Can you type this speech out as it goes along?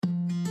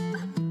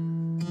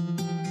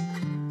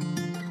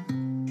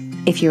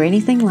If you're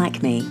anything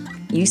like me,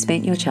 you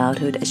spent your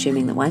childhood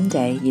assuming that one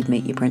day you'd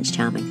meet your Prince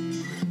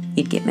Charming.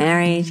 You'd get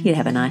married, you'd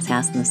have a nice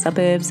house in the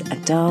suburbs, a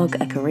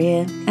dog, a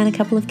career, and a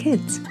couple of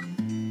kids.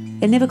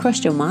 It never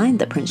crossed your mind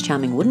that Prince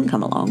Charming wouldn't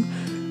come along,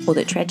 or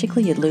that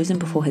tragically you'd lose him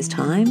before his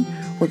time,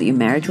 or that your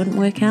marriage wouldn't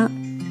work out,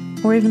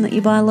 or even that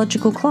your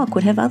biological clock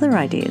would have other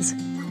ideas.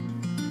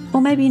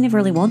 Or maybe you never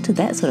really wanted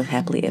that sort of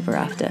happily ever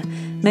after.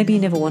 Maybe you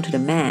never wanted a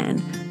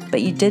man,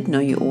 but you did know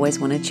you always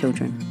wanted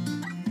children.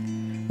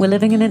 We're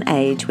living in an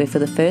age where for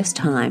the first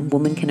time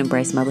women can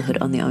embrace motherhood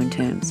on their own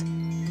terms.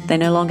 They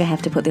no longer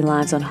have to put their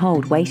lives on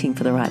hold waiting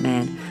for the right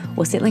man,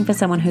 or settling for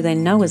someone who they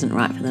know isn't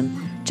right for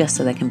them, just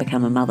so they can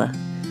become a mother.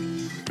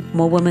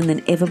 More women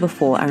than ever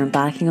before are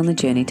embarking on the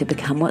journey to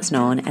become what's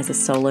known as a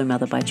solo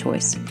mother by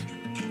choice.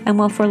 And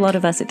while for a lot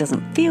of us it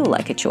doesn't feel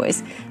like a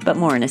choice, but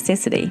more a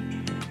necessity,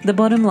 the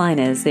bottom line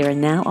is there are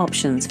now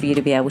options for you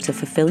to be able to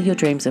fulfill your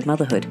dreams of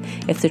motherhood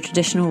if the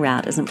traditional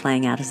route isn't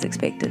playing out as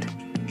expected.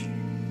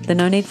 The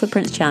No Need for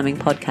Prince Charming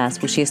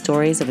podcast will share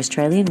stories of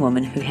Australian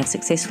women who have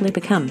successfully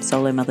become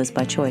solo mothers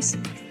by choice.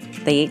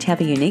 They each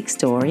have a unique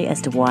story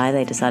as to why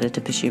they decided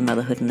to pursue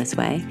motherhood in this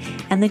way,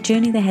 and the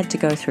journey they had to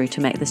go through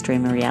to make this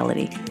dream a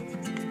reality.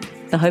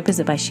 The hope is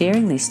that by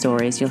sharing these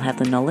stories, you'll have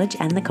the knowledge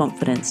and the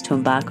confidence to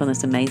embark on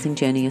this amazing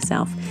journey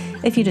yourself,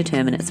 if you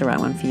determine it's the right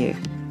one for you.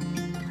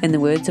 In the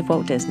words of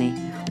Walt Disney,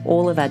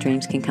 all of our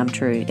dreams can come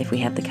true if we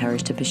have the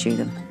courage to pursue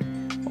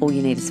them. All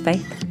you need is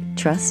faith,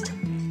 trust,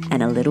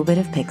 and a little bit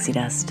of pixie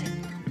dust.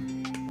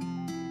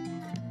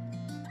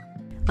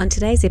 On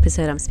today's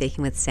episode, I'm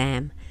speaking with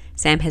Sam.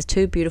 Sam has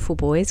two beautiful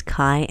boys,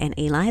 Kai and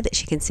Eli, that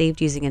she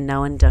conceived using a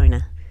known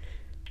donor.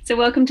 So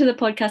welcome to the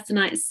podcast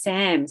tonight,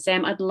 Sam.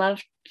 Sam, I'd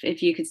love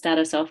if you could start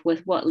us off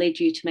with what led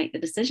you to make the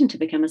decision to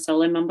become a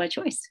solo mum by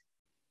choice.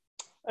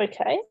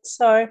 Okay,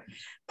 so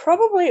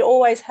probably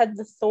always had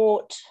the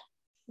thought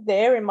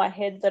there in my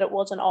head that it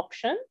was an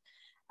option.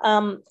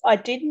 I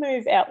did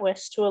move out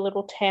west to a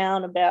little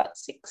town about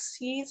 6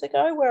 years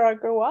ago where I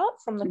grew up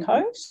from the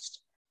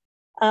coast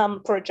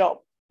for a job.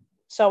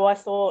 So I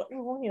thought,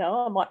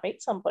 well, I might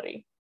meet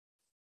somebody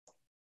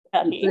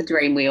out here. The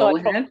dream we all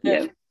have,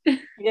 yeah.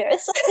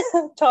 Yes,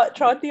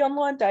 tried the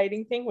online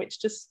dating thing,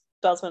 which just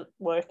doesn't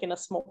work in a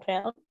small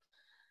town.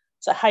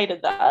 So I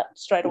hated that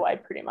straight away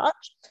pretty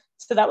much.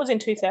 So that was in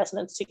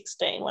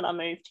 2016 when I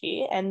moved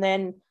here. And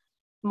then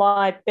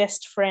my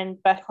best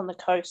friend back on the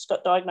coast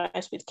got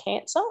diagnosed with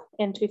cancer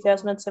in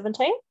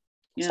 2017.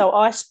 Yeah. So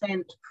I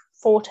spent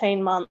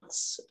 14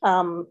 months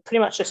pretty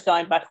much just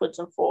going backwards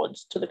and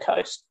forwards to the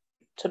coast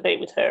to be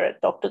with her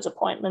at doctor's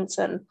appointments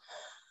and,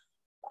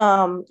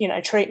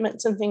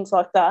 treatments and things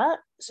like that.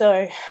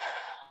 So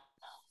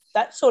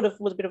that sort of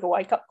was a bit of a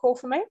wake-up call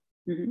for me.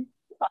 Mm-hmm.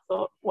 I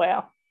thought,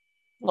 wow,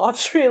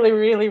 life's really,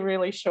 really,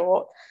 really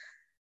short.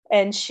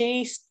 And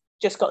she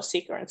just got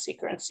sicker and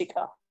sicker and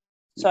sicker.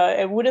 So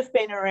it would have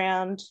been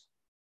around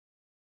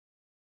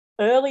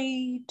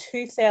early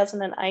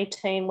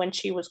 2018 when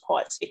she was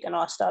quite sick, and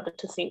I started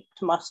to think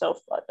to myself,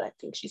 I don't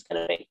think she's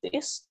going to beat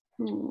this.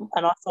 And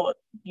I thought,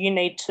 you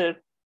need to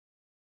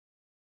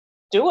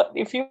do it.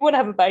 If you want to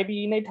have a baby,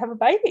 you need to have a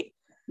baby.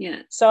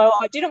 Yeah. So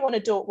I didn't want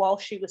to do it while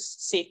she was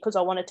sick because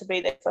I wanted to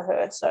be there for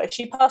her. So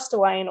she passed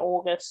away in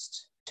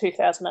August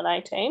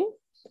 2018,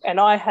 and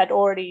I had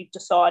already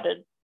decided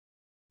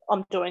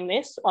I'm doing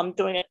this. I'm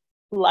doing it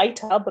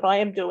later, but I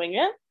am doing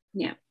it.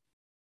 Yeah.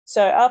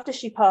 So after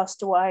she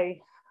passed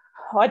away,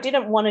 I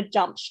didn't want to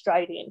jump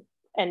straight in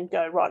and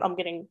go, right, I'm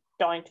going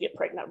to get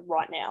pregnant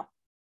right now.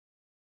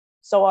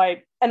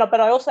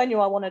 But I also knew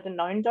I wanted a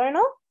known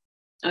donor.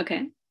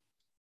 Okay.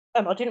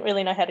 And I didn't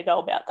really know how to go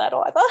about that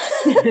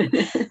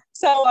either.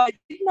 So I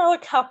did know a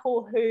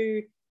couple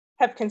who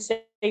have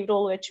conceived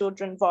all their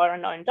children via a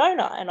known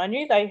donor, and I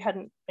knew they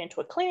hadn't been to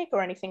a clinic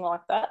or anything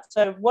like that.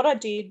 So what I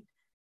did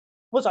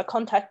was I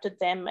contacted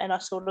them and I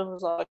sort of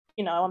was like,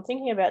 I'm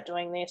thinking about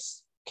doing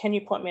this. Can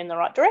you point me in the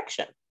right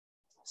direction?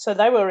 So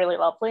they were really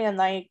lovely, and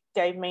they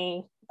gave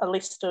me a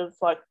list of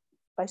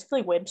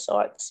basically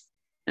websites,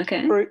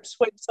 groups,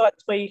 websites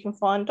where you can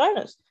find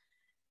donors.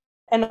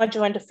 And I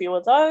joined a few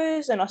of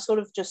those, and I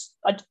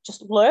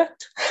just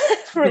lurked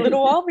for a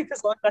little while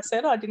because, like I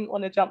said, I didn't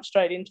want to jump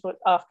straight into it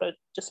after I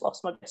just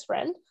lost my best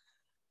friend.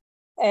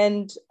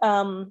 And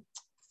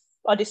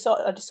I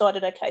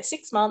decided, okay,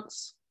 6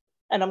 months,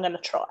 and I'm going to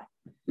try.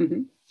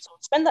 Mm-hmm. So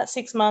I'll spend that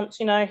 6 months,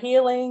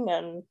 healing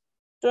and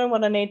doing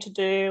what I need to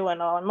do,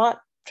 and I might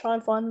try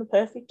and find the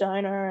perfect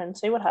donor and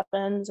see what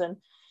happens. And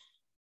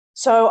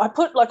so I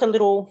put a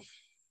little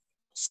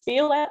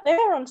spiel out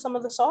there on some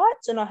of the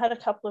sites, and I had a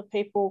couple of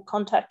people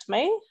contact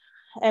me,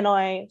 and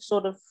I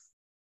sort of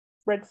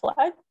red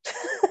flagged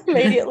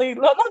immediately.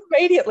 Well, not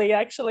immediately,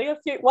 actually.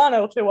 One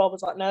or two I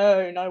was like,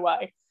 no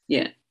way.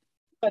 Yeah.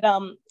 But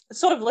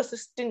sort of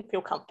just didn't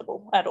feel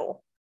comfortable at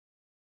all.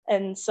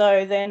 And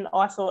so then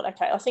I thought,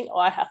 okay, I think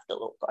I have to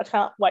look. I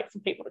can't wait for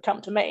people to come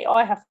to me.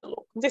 I have to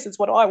look. This is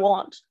what I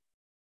want.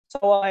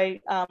 So I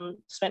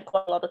spent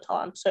quite a lot of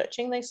time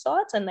searching these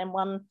sites, and then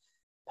one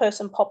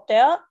person popped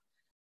out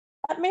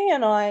at me,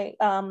 and I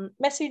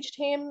messaged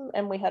him,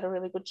 and we had a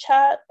really good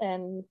chat,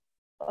 and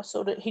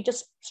he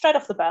just straight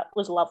off the bat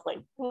was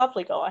lovely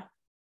guy.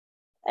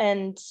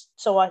 And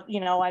so I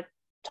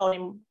told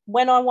him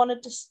when I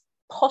wanted to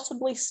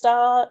possibly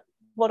start,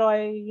 what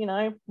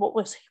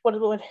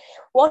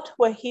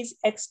were his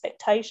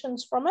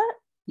expectations from it.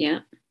 Yeah.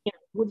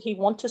 Would he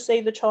want to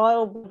see the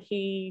child? Would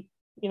he,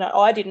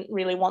 I didn't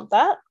really want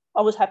that.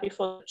 I was happy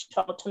for the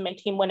child to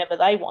meet him whenever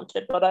they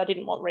wanted, but I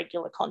didn't want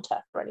regular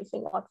contact or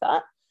anything like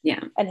that.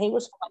 Yeah. And he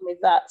was fine with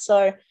that.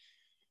 So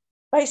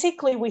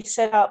basically we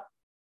set up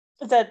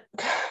that,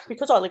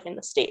 because I live in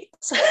the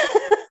sticks,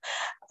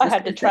 I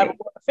had to travel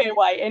a fair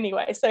way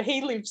anyway. So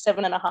he lived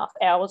 7.5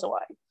 hours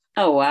away.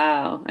 Oh,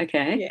 wow.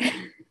 Okay. Yeah.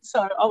 So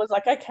I was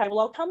like, okay, well,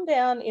 I'll come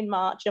down in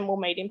March and we'll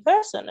meet in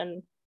person.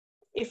 And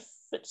if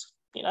it's,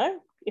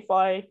 if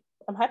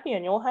I'm happy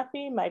and you're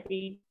happy,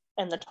 maybe,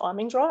 and the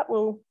timing's right,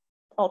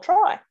 I'll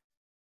try.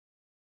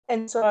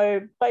 And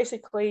so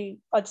basically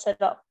I'd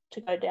set up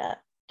to go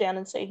down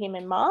and see him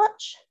in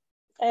March.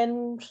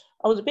 And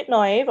I was a bit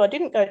naive. I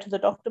didn't go to the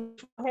doctor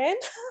beforehand.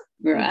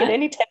 Right. Didn't get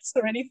any tests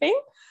or anything.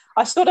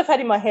 I sort of had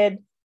in my head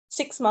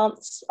 6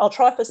 months. I'll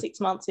try for 6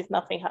 months. If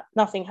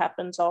nothing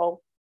happens,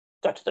 I'll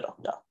go to the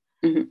doctor.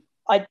 Mm-hmm.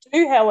 I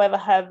do, however,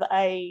 have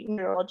a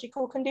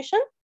neurological condition.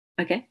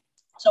 Okay.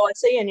 So I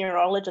see a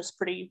neurologist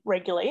pretty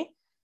regularly.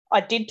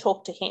 I did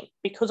talk to him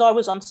because I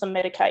was on some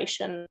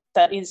medication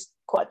that is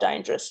quite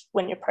dangerous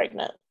when you're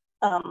pregnant.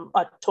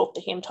 I talked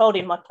to him, told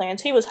him my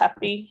plans. He was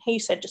happy. He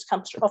said, just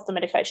come off the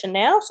medication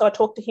now. So I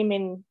talked to him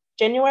in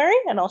January,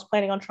 and I was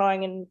planning on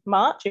trying in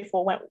March if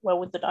all went well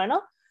with the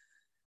donor.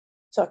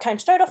 So I came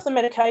straight off the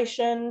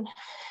medication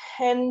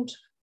and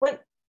went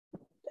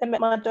and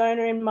met my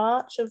donor in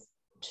March of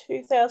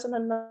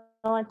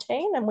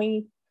 2019, and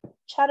we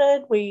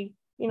chatted. We,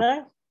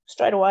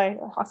 straight away,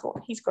 I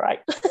thought, he's great.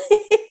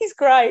 He's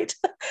great.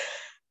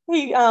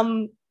 He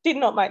did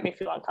not make me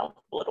feel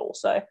uncomfortable at all.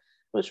 So it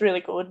was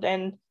really good.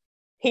 And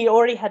he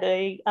already had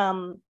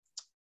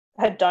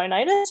had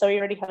donated, so he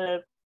already had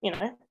a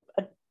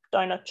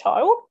donor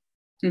child.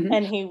 Mm-hmm.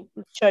 And he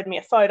showed me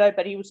a photo,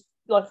 but he was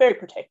like very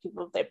protective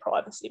of their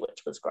privacy,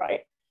 which was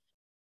great.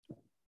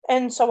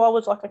 And so I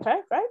was like, okay,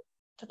 great.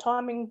 The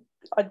timing,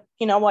 I'd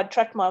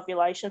tracked my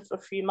ovulation for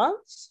a few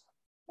months,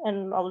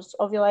 and I was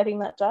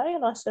ovulating that day,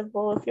 and I said,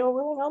 well, if you're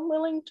willing, I'm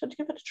willing to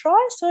give it a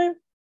try. So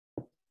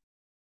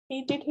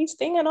he did his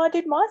thing and I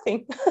did my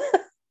thing.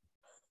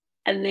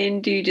 And then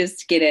do you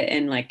just get it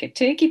in like a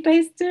turkey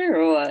baster,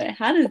 or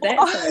how does that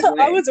side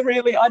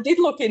work? I did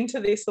look into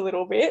this a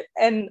little bit,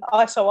 and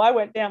I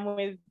went down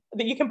with,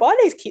 you can buy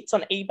these kits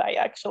on eBay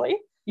actually.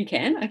 You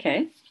can?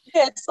 Okay.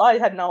 Yes, I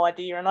had no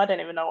idea, and I don't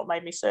even know what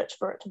made me search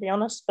for it, to be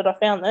honest, but I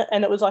found it,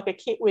 and it was like a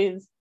kit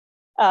with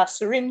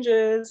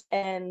syringes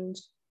and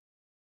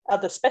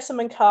the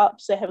specimen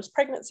cups. There was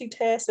pregnancy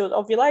tests, there was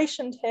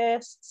ovulation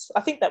tests.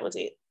 I think that was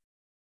it,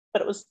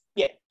 but it was,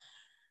 yeah.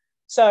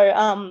 So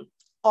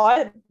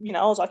I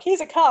was like, here's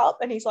a cup,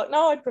 and he's like,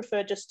 no, I'd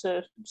prefer just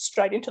to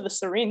straight into the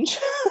syringe.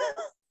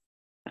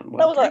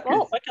 Well, I was like,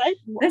 oh, okay.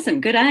 That's some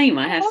good aim,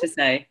 I have to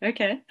say.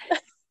 Okay.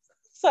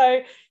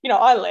 So,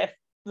 I left.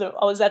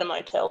 I was at a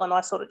motel, and I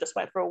sort of just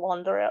went for a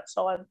wander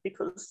outside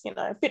because,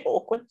 a bit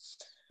awkward.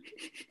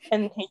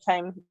 And he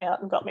came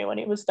out and got me when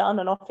he was done,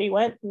 and off he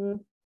went. And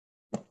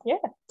yeah,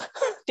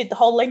 did the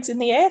whole legs in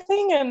the air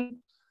thing, and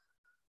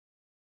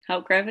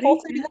help gravity.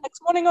 4:30 the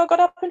next morning, I got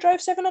up and drove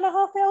 7.5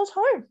 hours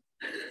home.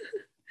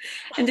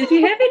 And did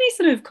you have any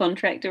sort of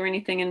contract or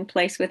anything in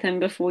place with him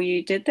before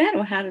you did that,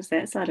 or how does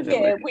that side of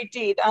it work? Yeah, we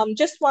did.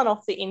 Just one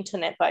off the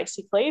internet,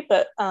 basically.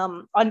 But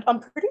I'm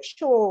pretty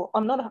sure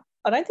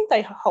I don't think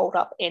they hold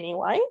up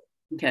anyway.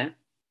 Okay.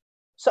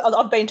 So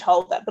I've been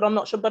told that, but I'm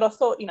not sure. But I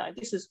thought,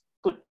 this is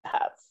good to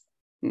have.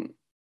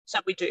 So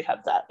we do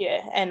have that,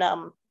 yeah. And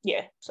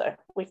so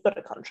we've got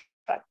a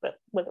contract, but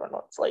whether or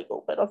not it's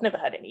legal. But I've never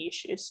had any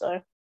issues,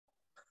 so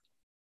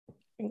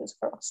fingers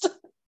crossed.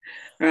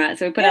 All right,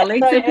 so we put our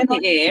legs up in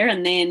the air,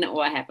 and then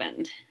what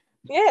happened?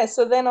 Yeah,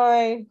 so then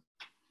I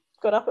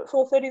got up at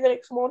 4:30 the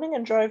next morning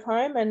and drove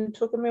home and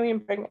took a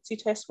million pregnancy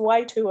tests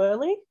way too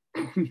early,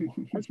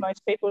 as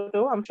most people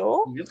do, I'm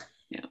sure.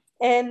 Yep.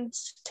 And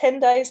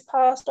 10 days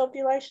past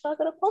ovulation, I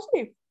got a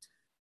positive.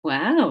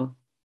 Wow.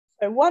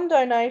 So one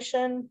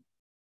donation,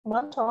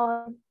 one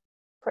time,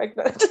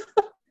 pregnant.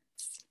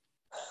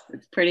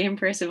 It's pretty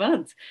impressive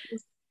odds.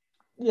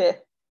 Yeah.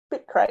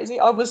 Bit crazy.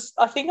 I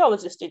think I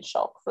was just in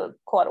shock for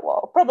quite a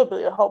while,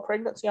 probably the whole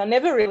pregnancy. I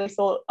never really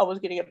thought I was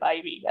getting a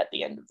baby at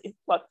the end of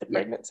the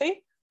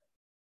pregnancy.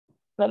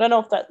 I don't know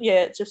if that,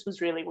 it just was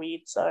really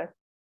weird. So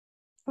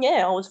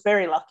yeah, I was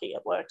very lucky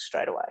at work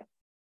straight away.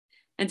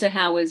 And so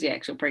how was your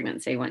actual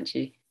pregnancy once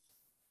you?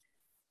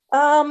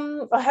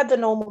 I had the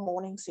normal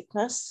morning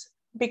sickness.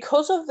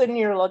 Because of the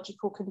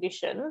neurological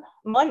condition,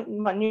 my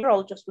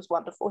neurologist was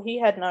wonderful. He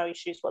had no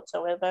issues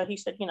whatsoever. He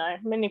said,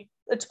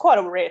 it's quite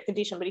a rare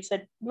condition, but he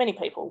said many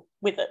people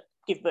with it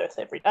give birth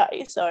every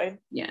day. So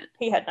yeah,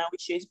 he had no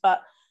issues,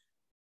 but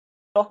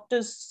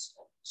doctors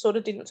sort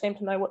of didn't seem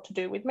to know what to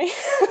do with me.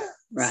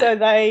 Right. So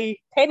they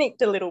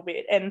panicked a little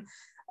bit, and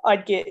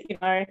I'd get,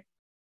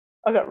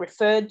 I got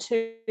referred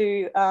to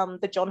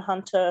the John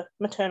Hunter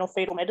maternal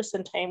fetal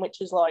medicine team,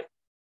 which is like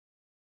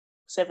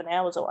 7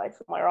 hours away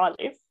from where I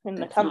live in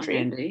the country. Not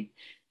handy.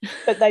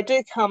 But they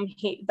do come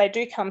here. They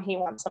do come here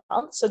once a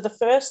month. So the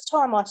first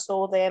time I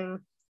saw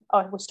them,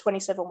 I was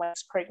 27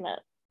 weeks pregnant.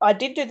 I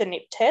did do the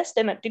NIP test,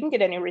 and it didn't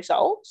get any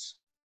results.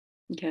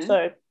 Okay.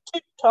 So 2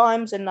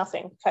 times and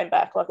nothing came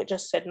back. Like, it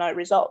just said no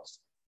results,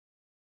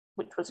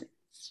 which was,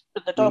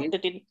 but the doctor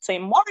didn't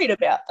seem worried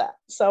about that.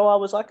 So I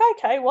was like,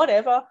 okay,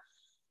 whatever.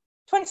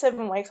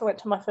 27 weeks, I went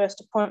to my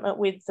first appointment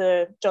with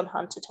the John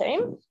Hunter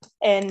team,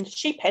 and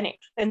she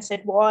panicked and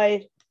said,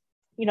 why,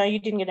 you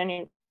didn't get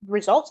any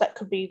results? That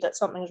could be that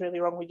something's really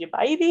wrong with your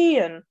baby.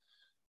 And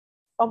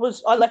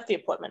I left the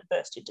appointment,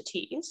 burst into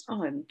tears.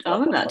 Oh,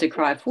 I'm about to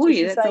cry for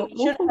you. That's an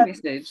awful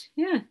message.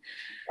 Yeah.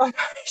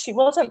 She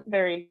wasn't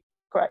very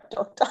great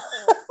doctor.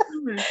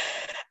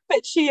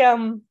 But she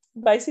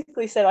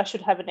basically said I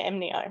should have an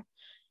amnio.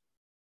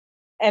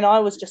 And I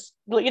was just,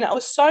 it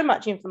was so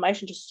much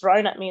information just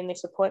thrown at me in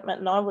this appointment.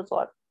 And I was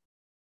like,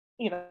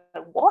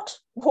 what?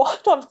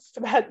 I've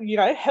had,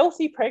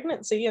 healthy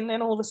pregnancy. And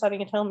then all of a sudden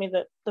you're telling me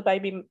that the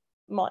baby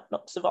might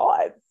not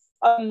survive.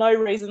 No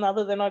reason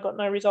other than I got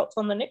no results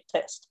on the NIP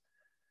test.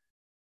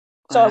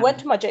 So I went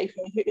to my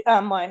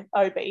GP, my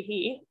OB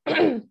here,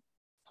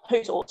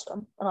 who's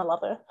awesome, and I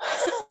love her.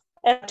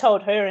 And I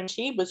told her, and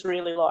she was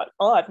really like,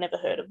 oh, I've never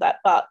heard of that,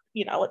 but,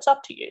 it's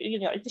up to you.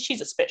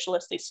 She's a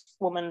specialist, this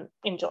woman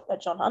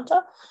at John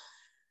Hunter.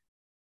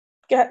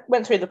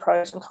 Went through the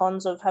pros and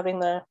cons of having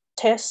the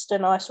test,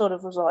 and I sort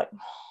of was like,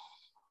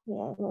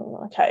 yeah,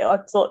 okay. I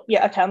thought,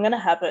 yeah, okay, I'm going to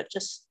have it.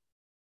 Just,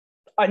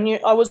 I knew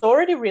I was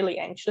already really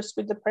anxious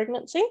with the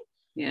pregnancy.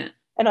 Yeah.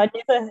 And I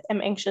never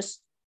am anxious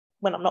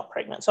when I'm not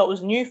pregnant. So it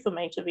was new for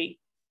me to be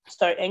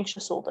so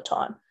anxious all the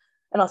time.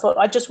 And I thought,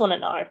 I just want to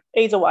know.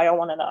 Either way, I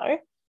want to know.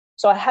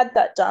 So I had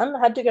that done. I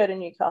had to go to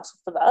Newcastle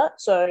for that.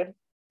 So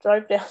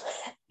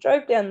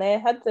drove down there,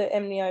 had the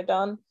amnio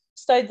done,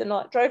 stayed the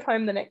night, drove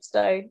home the next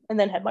day, and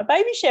then had my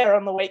baby shower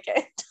on the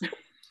weekend.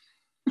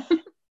 I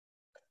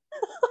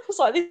was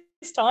like,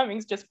 this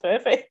timing's just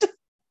perfect.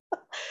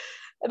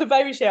 The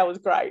baby shower was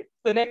great.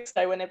 The next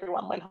day when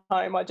everyone went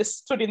home, I just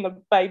stood in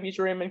the baby's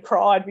room and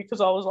cried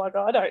because I was like,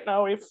 I don't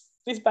know if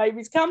this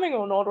baby's coming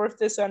or not, or if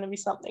there's going to be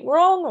something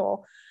wrong.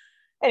 Or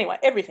anyway,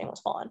 everything was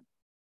fine.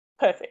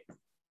 Perfect.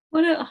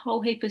 What a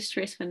whole heap of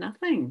stress for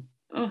nothing.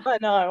 Oh. I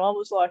know. I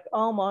was like,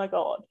 oh my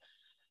God.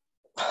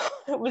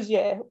 It was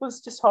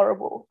just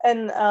horrible.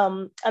 And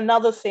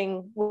another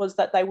thing was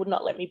that they would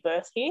not let me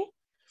birth here.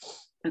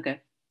 Okay.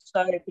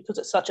 So because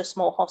it's such a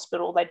small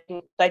hospital,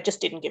 they just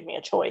didn't give me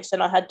a choice,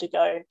 and I had to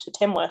go to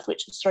Tamworth,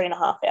 which is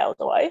 3.5 hours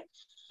away.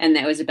 And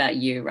that was about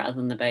you rather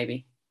than the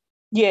baby?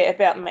 Yeah,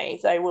 about me.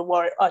 They were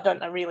worried. I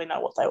don't really know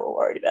what they were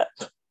worried about.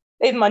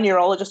 Even my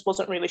neurologist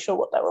wasn't really sure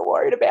what they were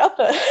worried about,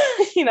 but,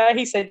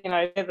 he said,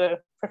 they're the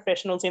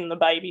professionals in the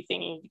baby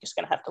thing, you're just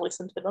going to have to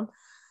listen to them.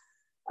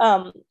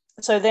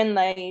 So then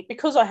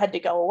because I had to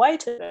go away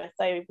to birth,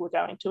 they were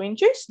going to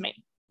induce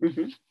me,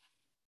 which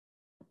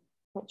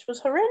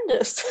was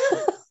horrendous.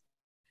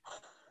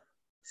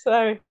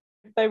 So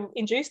they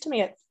induced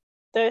me at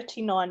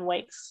 39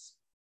 weeks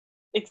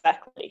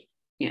exactly.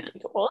 Yeah. I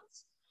think it was.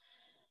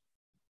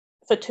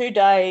 For 2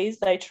 days,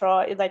 they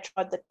tried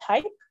the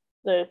tape,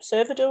 the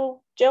cervidil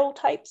gel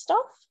tape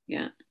stuff.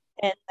 Yeah.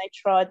 And they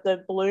tried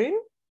the balloon,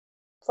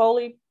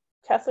 Foley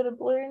catheter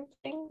balloon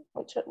thing,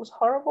 which it was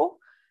horrible,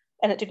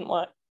 and it didn't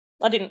work.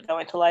 I didn't go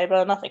into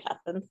labour. Nothing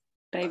happened.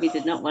 Baby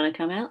did not want to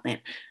come out then.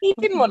 He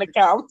didn't want to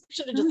come.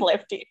 Should have just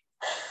left him.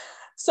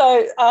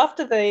 So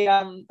after they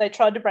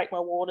tried to break my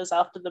waters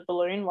after the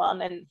balloon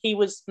one, and he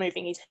was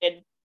moving his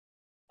head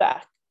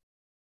back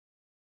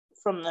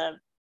from the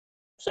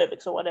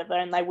cervix or whatever,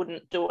 and they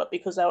wouldn't do it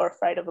because they were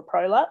afraid of a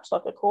prolapse,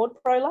 like a cord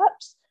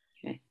prolapse.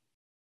 Okay.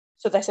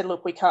 So they said,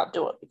 look, we can't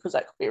do it because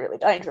that could be really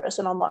dangerous.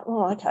 And I'm like,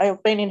 oh, okay,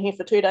 I've been in here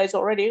for 2 days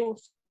already.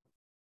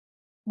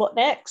 What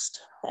next?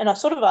 And I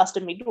sort of asked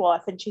a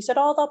midwife, and she said,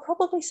 oh, they'll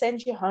probably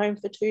send you home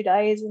for 2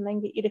 days and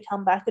then get you to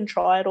come back and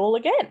try it all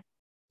again.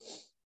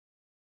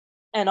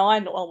 And I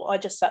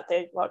just sat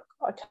there like,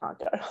 I can't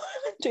go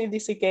do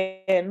this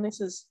again.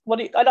 This is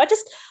I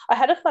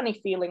had a funny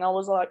feeling. I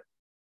was like,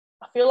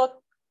 I feel like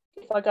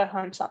if I go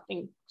home,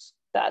 something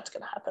bad's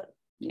going to happen.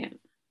 Yeah.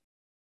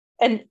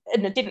 And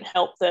it didn't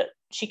help that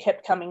she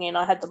kept coming in.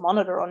 I had the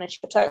monitor on, and she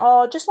kept saying,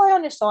 oh, just lay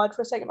on your side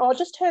for a second. Oh,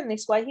 just turn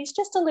this way. He's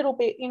just a little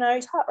bit,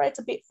 his heart rate's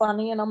a bit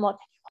funny. And I'm like,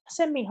 you want to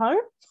send me home?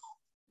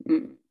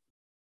 Mm.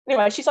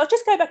 Anyway, she's like,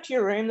 just go back to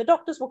your room. The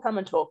doctors will come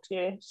and talk to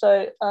you.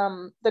 So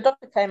the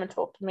doctor came and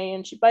talked to me,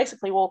 and she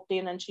basically walked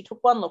in and she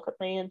took one look at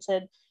me and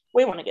said,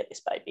 we want to get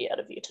this baby out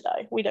of you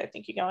today. We don't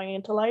think you're going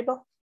into labour.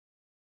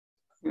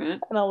 Right.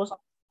 And I was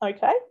like,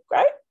 okay,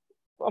 great.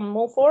 I'm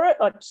all for it.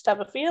 I just have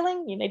a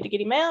feeling you need to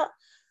get him out.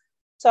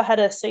 So I had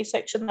a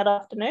C-section that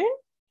afternoon.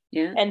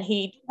 Yeah. And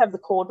he did have the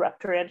cord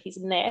wrapped around his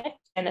neck,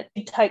 and it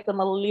did take them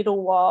a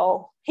little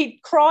while. He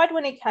cried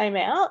when he came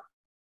out,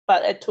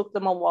 but it took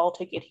them a while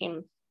to get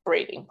him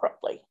breathing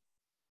properly.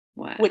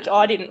 Wow. which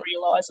I didn't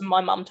realise, and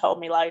my mum told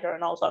me later,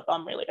 and I was like,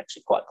 I'm really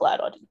actually quite glad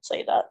I didn't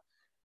see that.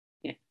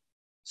 Yeah.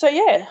 So,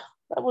 yeah,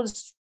 that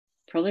was...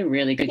 Probably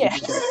really good Yeah.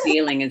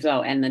 feeling as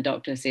well. And the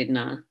doctor said,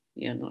 nah,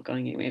 you're not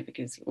going anywhere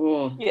because,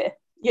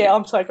 Yeah,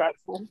 I'm so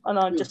grateful. And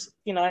I just,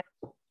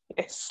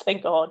 yes,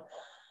 thank God.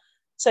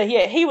 So,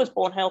 yeah, he was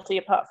born healthy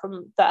apart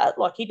from that.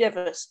 Like, he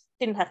never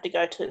didn't have to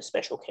go to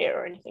special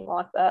care or anything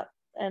like that.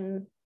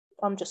 And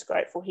I'm just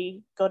grateful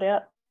he got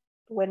out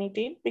when he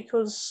did,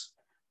 because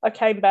I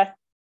came back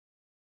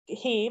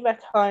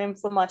home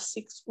for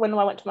when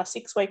I went to my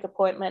 6-week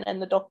appointment,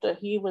 and the doctor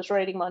here was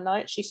reading my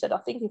notes. She said, I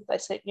think if they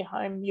sent you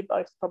home, you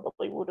both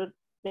probably wouldn't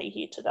be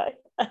here today.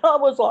 And I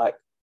was like,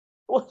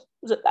 was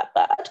it that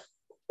bad?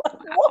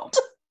 Like, what?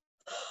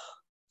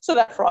 So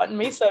that frightened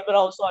me. But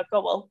I was like,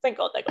 oh, well, thank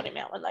God they got him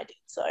out when they did.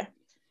 So,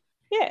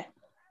 yeah.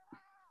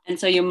 And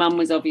so your mum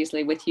was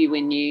obviously with you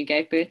when you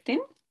gave birth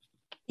then?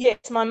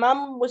 Yes, my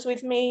mum was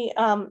with me.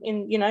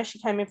 She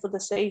came in for the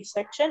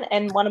C-section,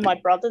 and one of my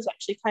brothers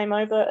actually came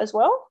over as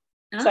well.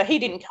 Oh. So he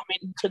didn't come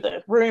into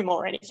the room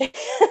or anything,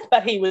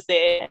 but he was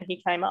there, and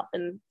he came up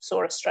and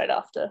saw us straight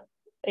after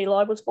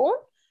Eli was born.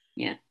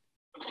 Yeah.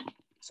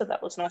 So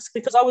that was nice,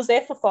 because I was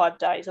there for 5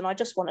 days and I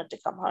just wanted to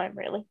come home,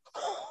 really.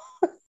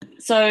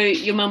 So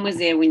your mum was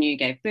there when you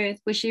gave birth.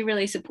 Was she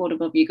really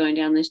supportive of you going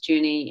down this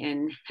journey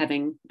and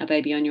having a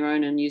baby on your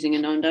own and using a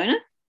known donor?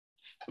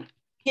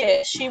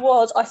 Yeah, she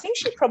was. I think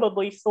she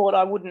probably thought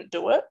I wouldn't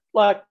do it.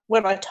 Like,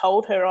 when I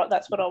told her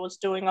that's what I was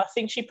doing, I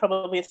think she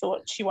probably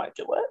thought she won't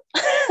do it.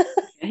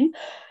 Okay.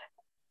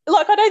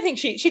 Like, I don't think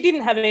she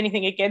didn't have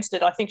anything against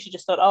it. I think she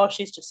just thought, oh,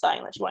 she's just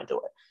saying that she won't do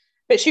it.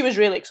 But she was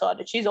really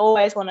excited. She's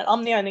always wanted...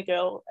 I'm the only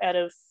girl out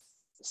of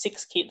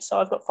 6 kids, so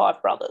I've got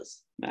 5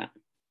 brothers. Wow.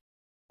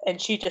 And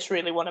she just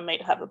really wanted me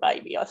to have a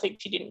baby. I think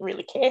she didn't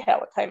really care how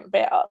it came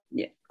about.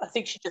 Yeah. I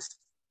think she just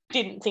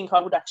didn't think I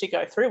would actually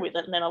go through with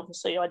it. And then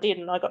obviously I did,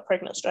 and I got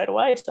pregnant straight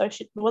away. So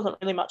there wasn't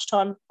really much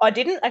time. I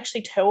didn't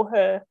actually tell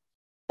her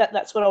that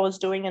that's what I was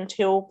doing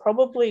until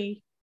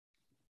probably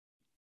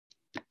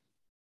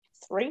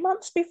 3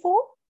 months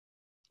before.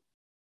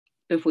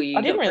 Before you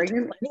got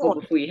pregnant, or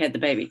before you had the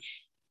baby?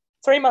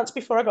 3 months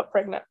before I got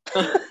pregnant.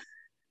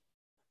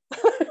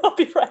 I'll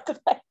be right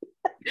back.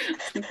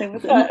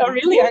 I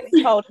really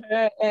only told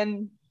her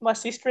and my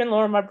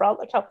sister-in-law and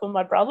a couple of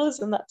my brothers,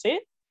 and that's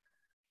it.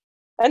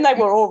 And they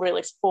were all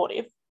really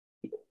supportive.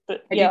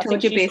 But Had you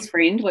told your best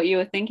friend what you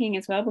were thinking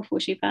as well before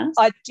she passed?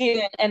 I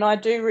didn't, and I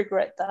do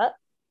regret that.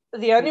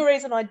 The only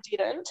reason I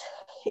didn't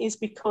is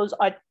because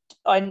I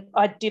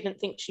didn't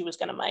think she was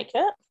going to make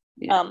it.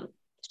 Yeah.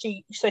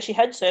 She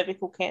had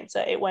cervical cancer.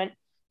 It went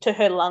to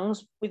her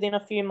lungs within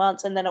a few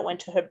months, and then it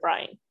went to her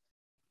brain.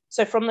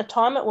 So from the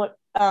time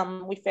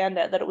we found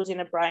out that it was in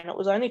her brain, it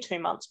was only 2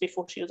 months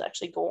before she was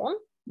actually gone.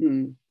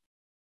 Mm.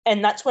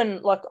 And that's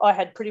when, like, I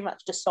had pretty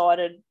much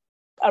decided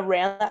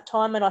around that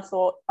time, and I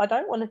thought, I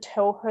don't want to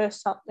tell her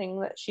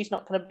something that she's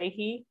not going to be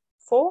here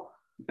for.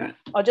 Right.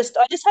 I just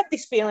had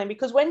this feeling,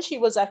 because when she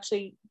was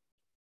actually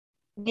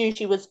knew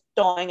she was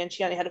dying and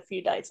she only had a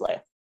few days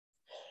left,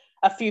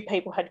 a few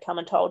people had come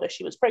and told her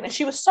she was pregnant.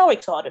 She was so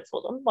excited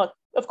for them, like,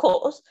 of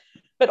course,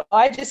 but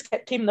I just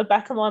kept in the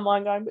back of my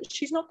mind going, but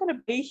she's not going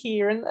to be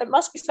here, and it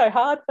must be so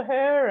hard for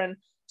her. And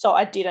so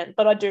I didn't,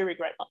 but I do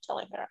regret not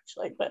telling her,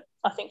 actually, but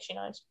I think she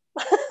knows.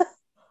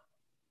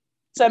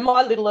 So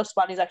my littlest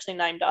one is actually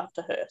named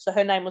after her. So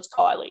her name was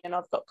Kylie, and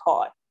I've got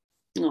Kai.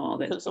 Oh,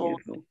 that's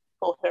beautiful.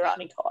 Called her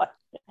Auntie Kai.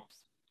 Yeah.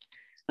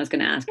 I was going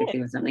to ask if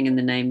there was something in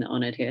the name that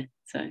honoured her.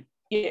 So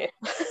yeah.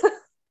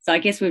 So I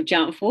guess we've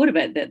jumped forward a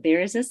bit, that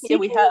there is a second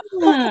we have.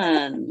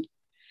 one.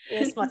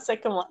 Yes, my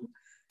second one.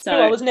 So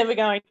I was never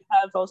going to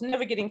have. I was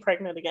never getting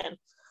pregnant again.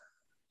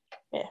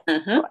 Yeah.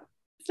 Right.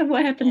 So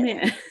what happened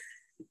there?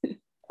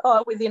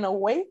 Within a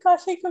week, I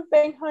think, of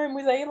being home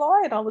with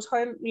Eli, and I was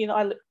home. You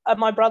know, one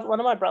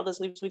of my brothers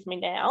lives with me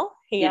now.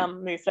 He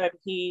moved over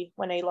here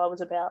when Eli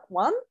was about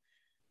 1,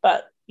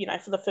 but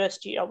for the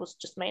first year, I was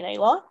just me and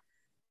Eli.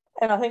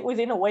 And I think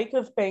within a week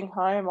of being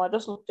home, I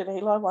just looked at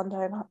Eli one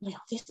day and I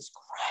thought, this is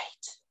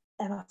great.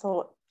 And I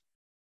thought,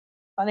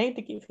 I need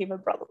to give him a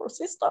brother or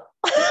sister.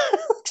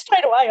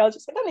 Straight away, I was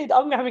just like,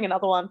 I'm having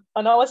another one.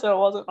 I know I said I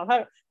wasn't.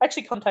 I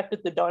actually contacted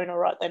the donor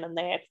right then and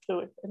there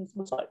too, and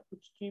was like, would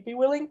you be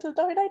willing to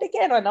donate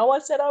again? I know I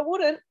said I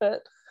wouldn't,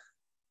 but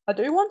I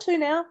do want to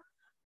now.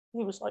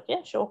 He was like,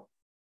 yeah, sure.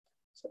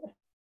 So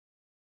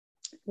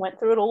went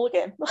through it all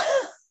again.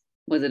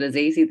 Was it as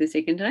easy the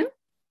second time?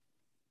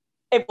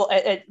 It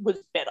was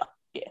better,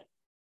 yeah.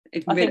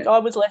 I think I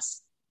was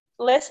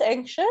less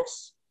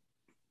anxious,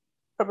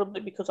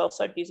 probably because I was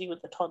so busy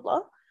with the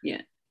toddler.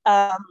 Yeah.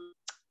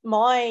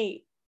 My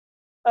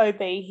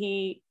OB,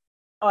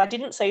 I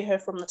didn't see her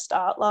from the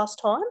start last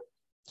time,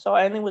 so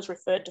I only was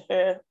referred to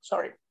her,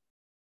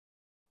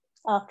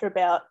 after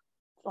about,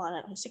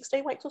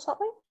 16 weeks or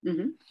something.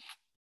 Mm-hmm.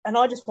 And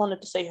I just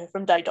wanted to see her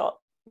from day dot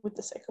with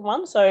the second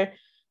one. So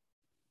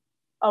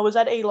I was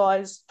at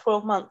Eli's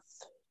 12-month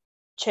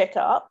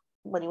checkup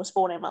when he was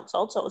 14 months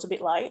old, so it was a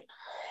bit late.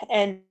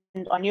 And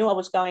I knew I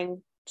was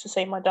going to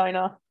see my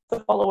donor the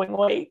following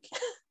week.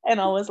 And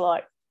I was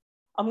like,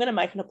 I'm going to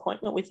make an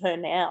appointment with her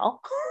now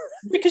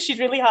because she's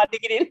really hard to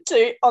get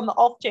into on the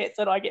off chance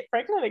that I get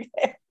pregnant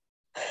again.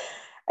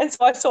 And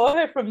so I saw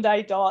her from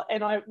day dot,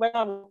 and when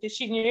I walked in,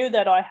 she knew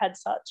that I had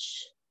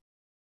such,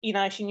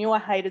 she knew I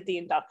hated the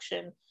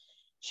induction.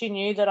 She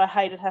knew that I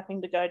hated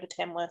having to go to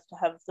Tamworth to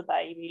have the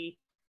baby,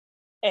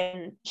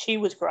 and she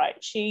was great.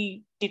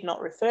 She did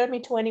not refer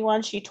me to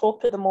anyone. She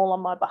talked to them all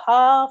on my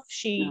behalf.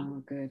 She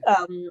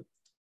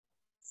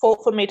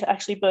fought for me to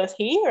actually birth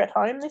here at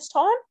home this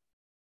time.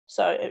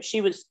 So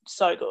she was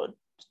so good.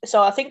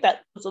 So I think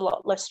that was a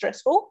lot less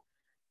stressful,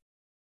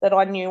 that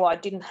I knew I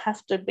didn't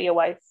have to be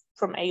away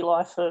from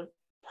Eli for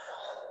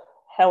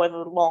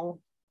however long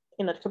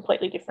in a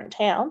completely different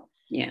town.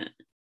 Yeah.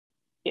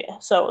 Yeah,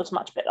 so it was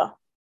much better.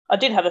 I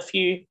did have a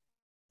few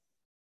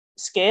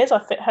scares.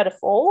 I had a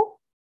fall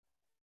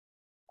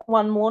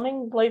one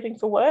morning leaving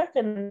for work,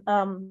 and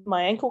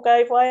my ankle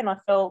gave way and I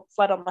fell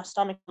flat on my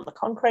stomach on the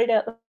concrete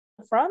out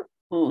the front.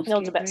 Oh, I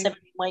was about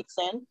 17 weeks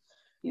then.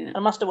 Yeah. I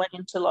must have went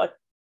into like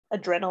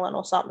adrenaline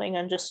or something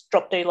and just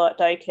dropped Eli at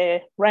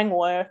daycare, rang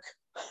work,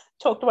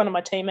 talked to one of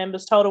my team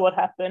members, told her what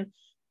happened,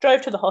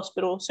 drove to the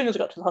hospital. As soon as I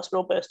got to the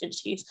hospital, burst into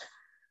tears.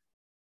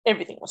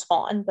 Everything was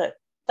fine, but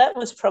that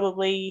was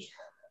probably...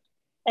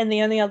 And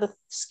the only other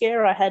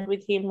scare I had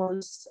with him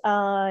was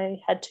I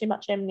had too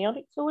much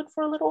amniotic fluid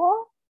for a little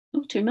while.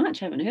 Oh, too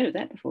much? I haven't heard of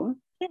that before.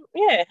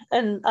 Yeah,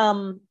 and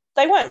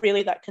they weren't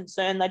really that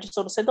concerned. They just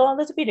sort of said, oh,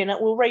 there's a bit in it.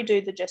 We'll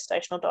redo the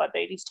gestational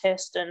diabetes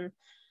test, and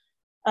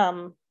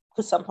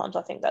because sometimes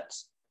I think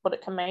that's what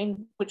it can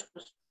mean, which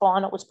was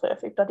fine. It was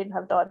perfect. I didn't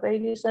have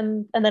diabetes,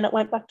 and then it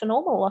went back to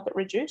normal, like it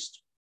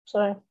reduced.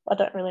 So I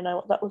don't really know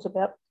what that was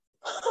about.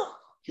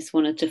 Just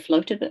wanted to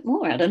float a bit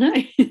more. I don't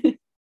know.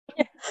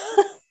 Yeah.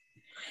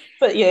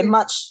 But yeah,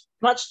 much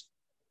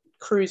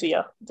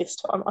cruisier this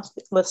time,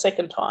 the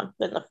second time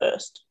than the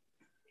first.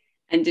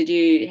 And did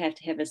you have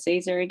to have a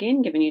Caesar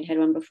again, given you'd had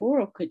one before,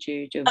 or could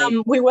you do a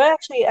VBAC? We were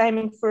actually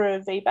aiming for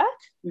a VBAC.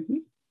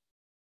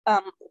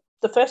 Mm-hmm.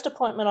 The first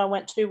appointment I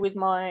went to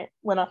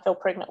when I fell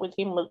pregnant with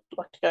him was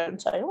like to go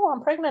and say, oh,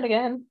 I'm pregnant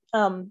again.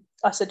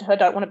 I said to her, I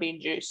don't want to be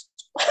induced.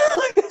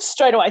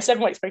 Straight away,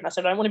 7 weeks pregnant, I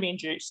said, I don't want to be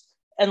induced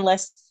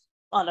unless,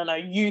 I don't know,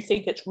 you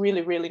think it's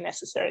really, really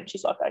necessary. And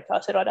she's like, okay. I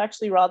said, I'd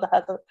actually rather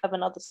have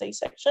another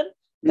C-section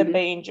than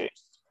be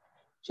induced.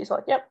 She's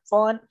like, yep,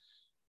 fine.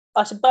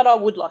 I said, but I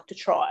would like to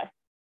try.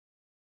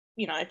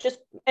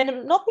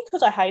 And not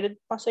because I hated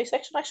my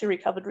C-section. I actually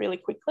recovered really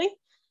quickly.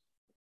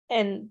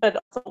 But I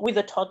thought with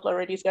a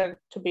toddler, it is going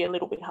to be a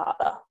little bit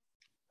harder.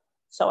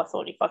 So I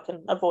thought if I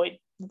can avoid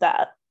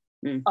that,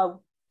 I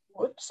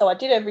would. So I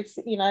did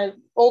everything,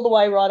 all the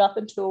way right up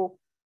until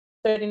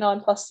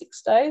 39 plus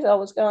 6 days. I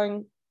was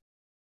going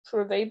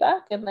for a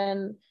VBAC, and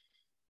then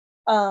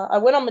I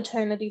went on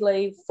maternity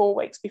leave 4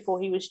 weeks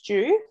before he was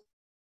due,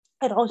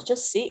 and I was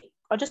just sick.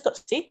 I just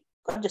got sick.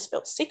 I just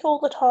felt sick all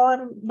the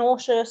time,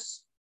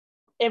 nauseous,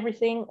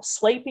 everything,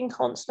 sleeping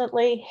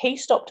constantly. He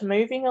stopped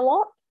moving a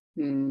lot.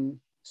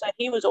 So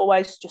he was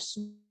always just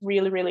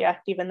really, really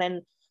active. And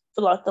then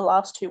for like the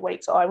last 2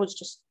 weeks, I was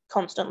just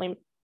constantly,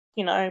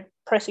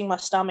 pressing my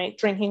stomach,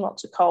 drinking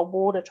lots of cold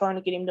water, trying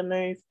to get him to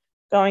move,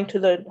 going to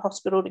the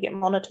hospital to get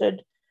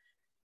monitored.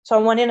 So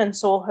I went in and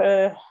saw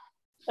her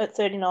at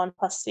 39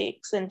 plus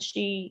 6, and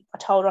I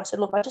told her, I said,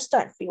 look, I just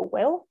don't feel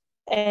well,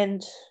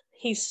 and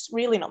he's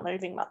really not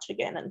moving much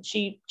again. And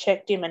she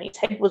checked him, and his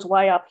head was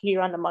way up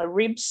here under my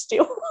ribs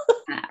still.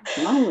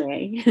 Long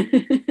way.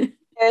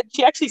 And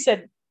she actually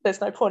said, there's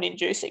no point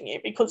inducing you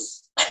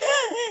because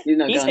you're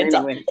not his going head's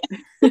anywhere.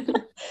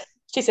 Up.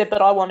 She said,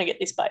 but I want to get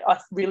this baby.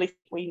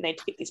 We need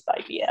to get this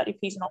baby out if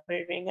he's not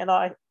moving. And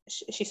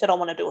she said, I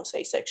want to do a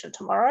C-section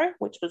tomorrow,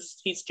 which was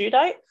his due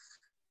date.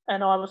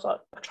 And I was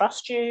like, I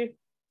trust you.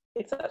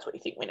 If that's what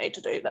you think we need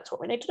to do, that's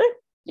what we need to do.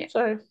 Yeah.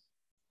 So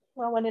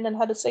I went in and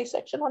had a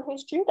C-section on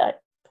his due date.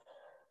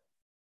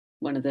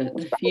 One of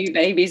the few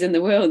babies in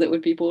the world that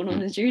would be born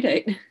on his due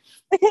date.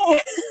 Yeah.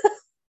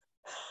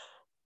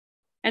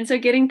 And so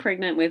getting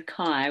pregnant with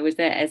Kai, was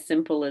that as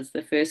simple as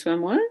the first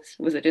one was?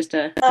 Was it just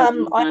a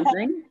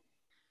thing?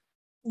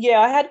 Yeah,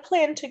 I had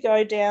planned to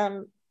go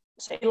down.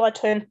 So Eli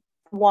turned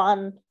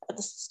 1 at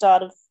the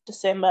start of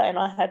December, and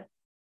I had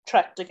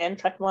tracked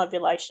my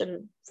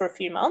ovulation for a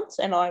few months,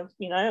 and it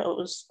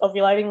was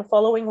ovulating the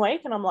following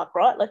week, and I'm like,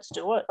 right, let's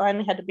do it. I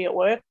only had to be at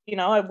work.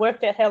 I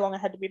worked out how long I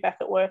had to be back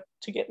at work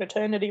to get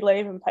maternity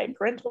leave and paid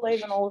parental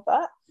leave and all of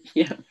that.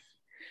 Yeah.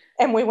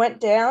 And we went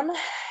down,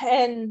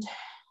 and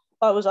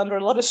I was under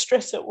a lot of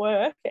stress at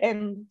work,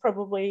 and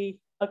probably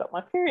I got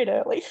my period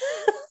early.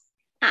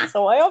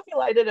 So I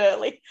ovulated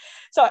early.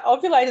 So I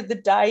ovulated the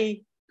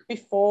day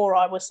before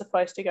I was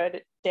supposed to go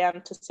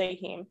down to see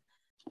him.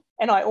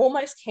 And I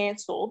almost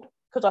cancelled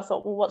because I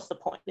thought, well, what's the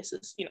point? This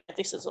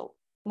is a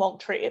long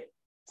trip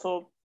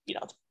for,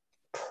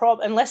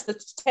 unless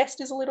the test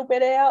is a little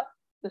bit out,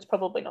 it's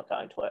probably not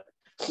going to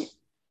work.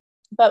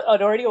 But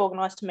I'd already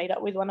organised to meet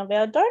up with one of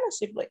our donor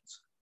siblings.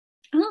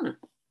 Oh.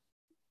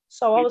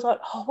 So I was like,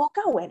 oh, well,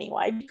 I'll go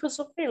anyway because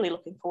I'm really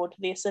looking forward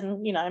to this.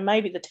 And, you know,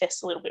 maybe the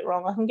test's a little bit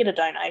wrong. I can get a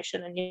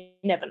donation and you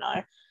never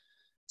know.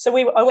 So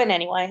I went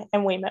anyway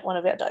and we met one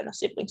of our donor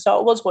siblings. So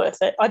it was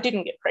worth it. I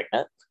didn't get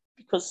pregnant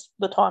because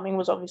the timing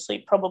was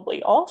obviously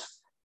probably off,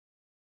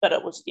 but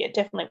it was,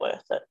 definitely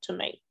worth it to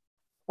meet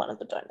one of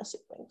the donor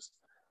siblings.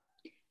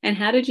 And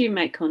how did you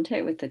make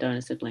contact with the donor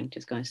sibling?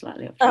 Just going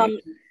slightly off track.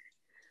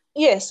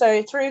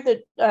 So through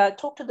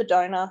talk to the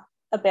donor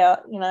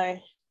about, you know,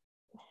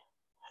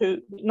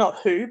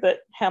 but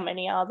how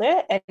many are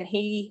there, and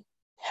he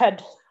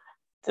had,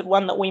 the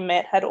one that we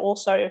met had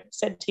also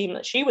said to him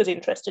that she was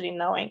interested in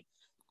knowing,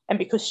 and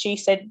because she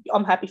said,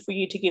 I'm happy for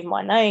you to give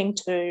my name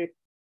to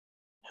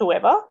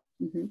whoever,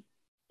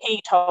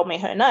 he told me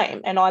her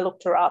name, and I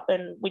looked her up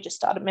and we just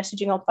started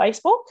messaging on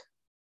Facebook.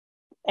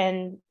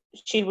 And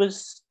it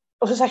was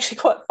actually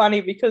quite funny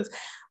because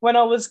when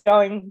I was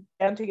going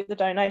down to get the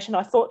donation,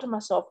 I thought to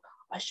myself,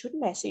 I should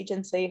message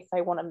and see if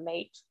they want to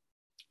meet,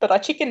 but I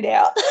chickened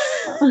out.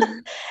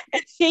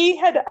 And she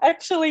had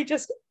actually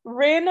just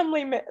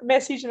randomly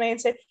messaged me and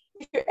said,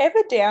 if you're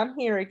ever down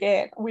here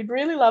again, we'd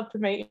really love to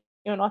meet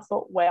you. And I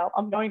thought, wow,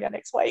 I'm going down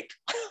next week.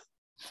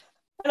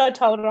 And I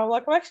told her, I'm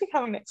like, I'm actually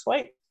coming next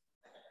week.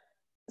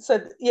 So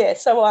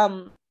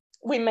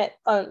we met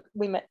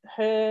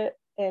her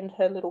and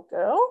her little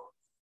girl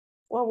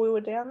while we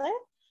were down there,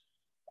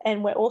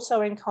 and we're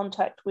also in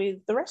contact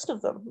with the rest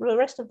of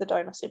the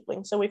donor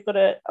siblings. So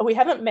we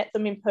haven't met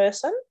them in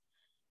person,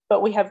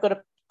 but we have got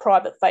a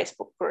private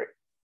Facebook group.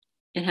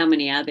 And how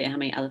many are there? How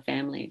many other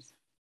families?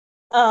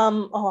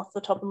 Off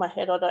the top of my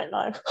head, I don't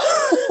know.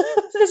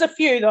 There's a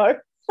few though.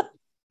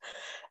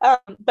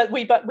 But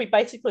we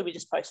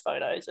just post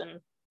photos and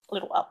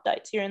little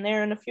updates here and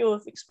there, and a few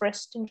have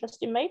expressed interest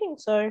in meeting.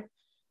 So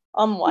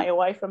I'm way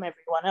away from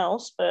everyone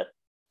else, but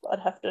I'd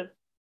have to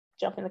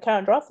jump in the car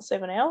and drive for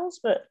 7 hours.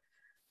 But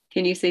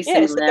can you see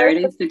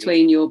similarities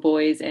between your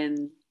boys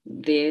and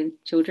their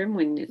children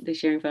when they're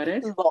sharing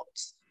photos?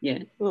 Lots.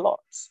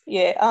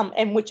 Yeah.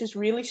 And which is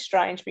really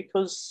strange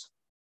because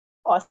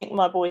I think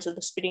my boys are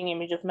the spitting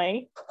image of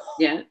me.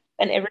 Yeah.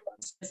 And everyone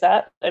says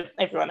that.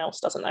 Everyone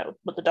else doesn't know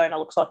what the donor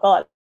looks like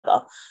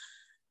either.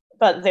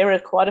 But there are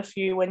quite a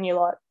few when you're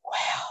like,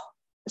 wow.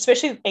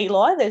 Especially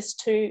Eli, there's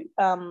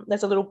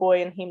a little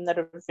boy and him that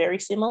are very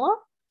similar.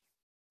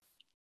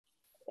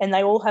 And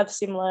they all have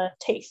similar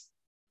teeth.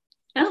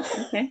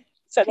 Oh, okay.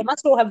 So they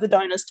must all have the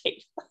donor's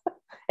teeth.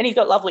 And he's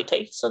got lovely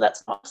teeth, so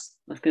that's nice.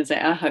 I was going to say,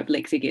 I hope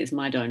Lexi gets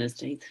my donor's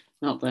teeth.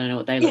 Not that I know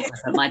what they look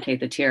like, but my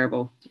teeth are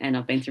terrible, and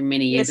I've been through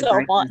many years of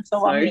braces,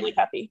 so I'm really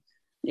happy.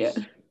 Yeah.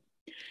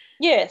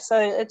 Yeah, so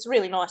it's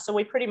really nice. So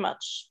we pretty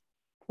much,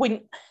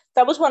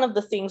 that was one of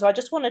the things I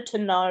just wanted to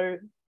know,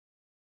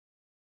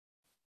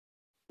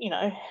 you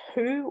know,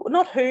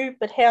 not who,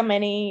 but how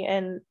many,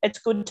 and it's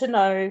good to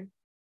know,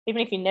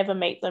 even if you never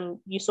meet them,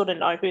 you sort of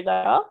know who they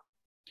are.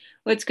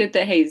 Well, it's good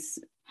that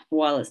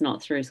while it's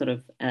not through sort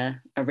of a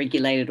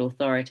regulated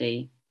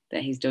authority,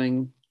 that he's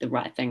doing the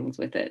right things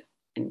with it.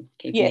 And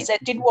yes,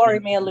 it did worry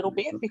me a little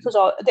bit because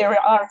there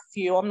are a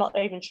few. I'm not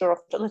even sure.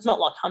 It's not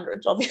like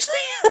hundreds, obviously.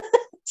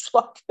 It's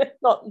like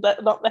not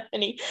that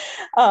many.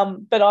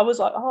 But I was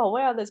like, oh,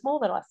 wow, there's more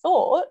than I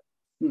thought.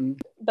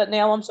 But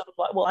now I'm sort of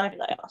like, well, I know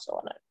they are,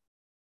 so I know.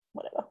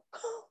 Whatever.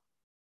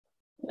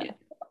 Yeah.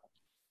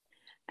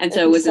 And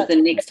so was it the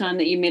next time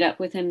that you met up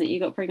with him that you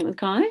got pregnant with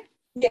Kai?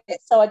 Yeah,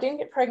 so I didn't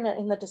get pregnant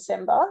in the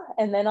December,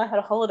 and then I had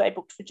a holiday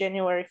booked for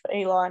January for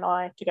Eli and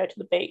I to go to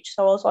the beach.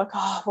 So I was like,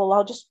 oh, well,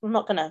 I'm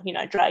not going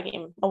to, drag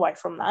him away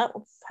from that.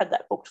 We've had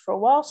that booked for a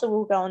while, so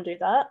we'll go and do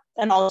that.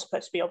 And I was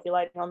supposed to be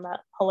ovulating on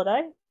that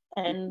holiday,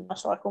 and my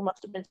cycle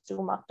must have been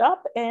still mucked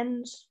up,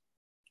 and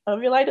I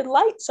ovulated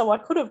late, so I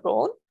could have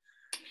gone,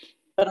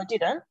 but I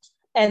didn't.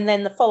 And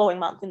then the following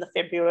month, in the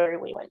February,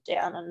 we went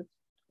down, and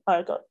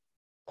I got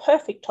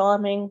perfect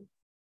timing,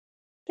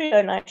 2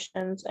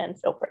 donations, and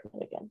fell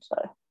pregnant again.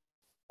 So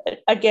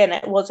again,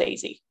 it was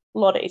easy, a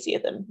lot easier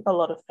than a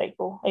lot of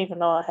people, even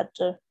though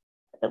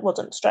it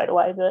wasn't straight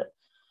away, but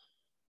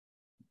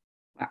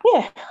wow.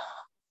 Yeah.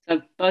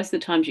 So both the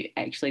times you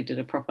actually did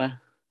a proper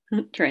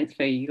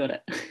transfer, you got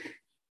it.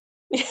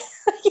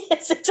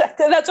 Yes,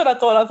 exactly. That's what I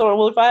thought. I thought,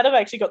 well, if I had have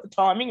actually got the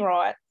timing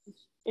right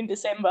in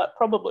December, it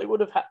probably would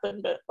have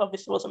happened, but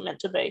obviously wasn't meant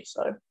to be.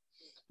 So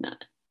no.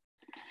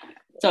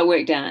 So it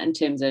worked out in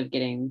terms of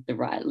getting the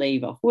right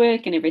leave off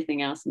work and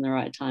everything else in the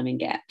right timing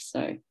gap.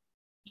 So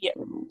yeah, it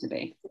meant to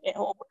be. Yeah,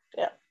 all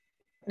worked out.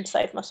 And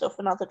saved myself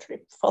another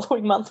trip the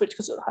following month, which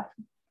because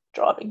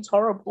driving's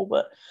horrible,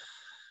 but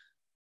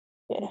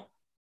yeah.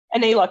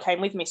 And Eli came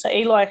with me. So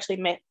Eli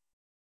actually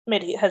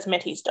has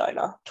met his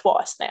donor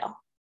twice now.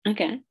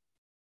 Okay.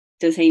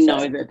 Does he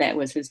know that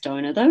was his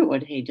donor though, or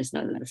did he just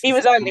know that he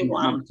was only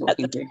one at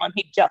the time?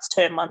 He just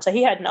turned one, so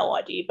he had no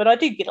idea. But I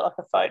did get like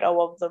a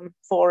photo of them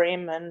for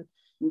him and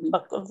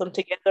like of them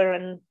together,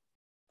 and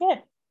yeah,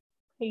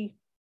 he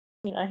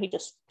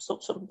just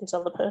thought this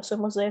other person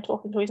was there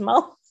talking to his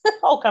mum.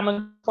 I'll come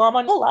and climb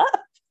on all that.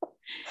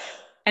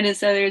 And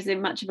so is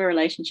there much of a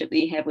relationship that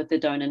you have with the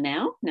donor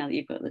now that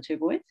you've got the 2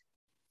 boys?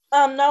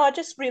 No, I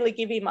just really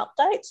give him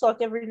updates like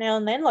every now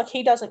and then. Like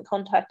he doesn't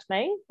contact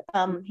me.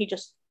 He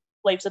just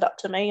leaves it up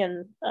to me,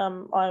 and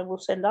I will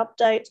send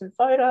updates and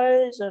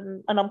photos,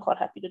 and I'm quite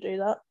happy to do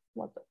that.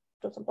 Like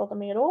it doesn't bother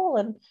me at all.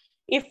 And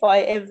if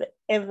I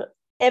ever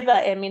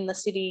am in the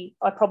city,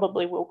 I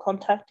probably will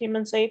contact him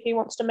and see if he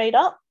wants to meet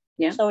up.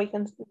 Yeah. So he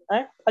can,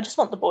 I just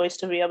want the boys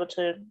to be able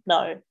to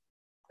know.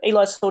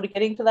 Eli's sort of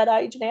getting to that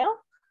age now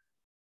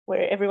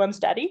where everyone's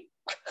daddy.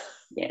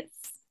 Yes.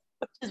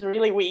 Which is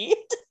really weird.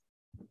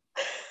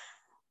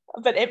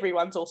 But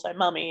everyone's also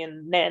mummy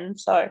and nan.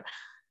 So,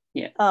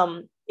 yeah,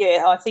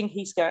 I think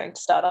he's going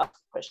to start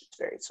asking questions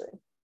very soon.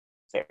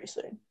 Very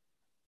soon.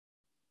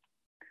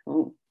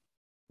 Cool.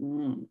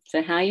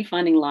 So how are you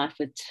finding life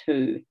with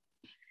 2?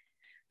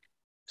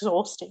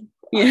 Exhausting.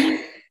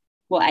 Yeah.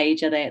 What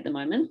age are they at the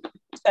moment?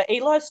 So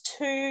Eli's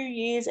 2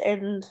 years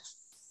and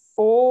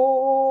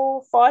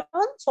 5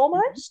 months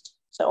almost.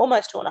 So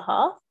almost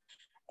 2.5.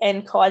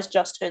 And Kai's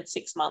just turned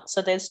 6 months.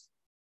 So there's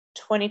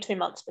 22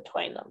 months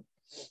between them.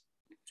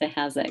 So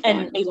how's that going?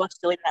 And Eli's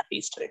still in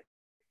nappies too.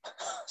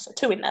 So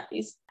 2 in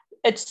nappies.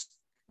 It's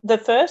the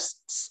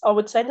first 6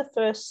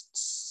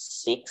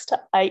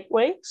 to 8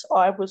 weeks,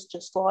 I was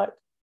just like,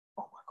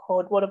 oh my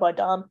God, what have I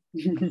done?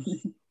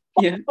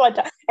 Yeah. What have I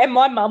done? And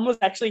my mum was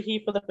actually here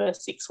for the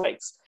first 6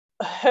 weeks.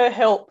 Her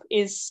help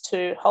is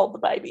to hold the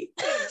baby.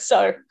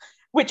 So,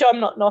 which I'm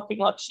not knocking.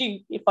 Like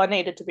if I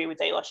needed to be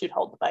with Eli, she'd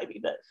hold the baby.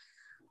 But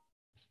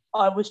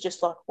I was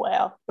just like,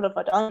 wow, what have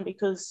I done?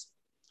 Because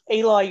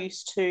Eli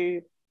used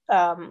to,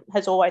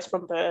 has always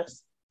from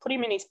birth, put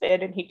him in his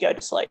bed and he'd go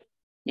to sleep.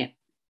 Yeah.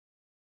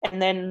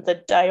 And then the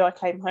day I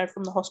came home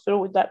from the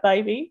hospital with that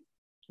baby,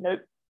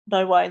 nope,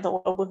 no way in the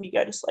world will he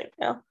go to sleep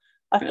now.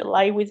 I have to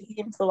lay with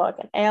him for like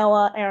an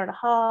hour and a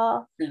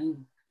half,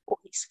 or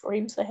he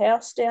screams the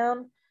house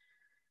down.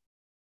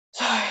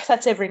 So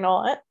that's every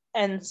night.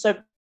 And so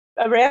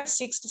around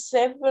 6 to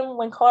 7,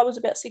 when Kai was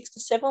about 6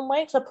 to 7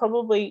 weeks, I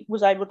probably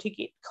was able to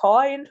get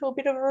Kai into a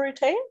bit of a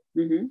routine.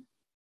 Mm-hmm.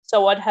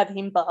 So I'd have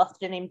him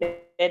bathed and in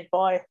bed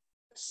by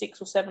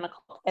 6 or 7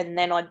 o'clock, and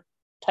then I'd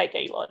take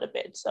Eli to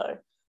bed. So I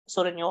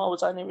sort of knew I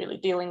was only really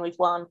dealing with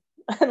one,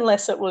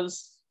 unless it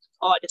was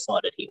I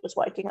decided he was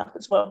waking up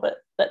as well, but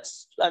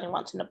that's only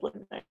once in a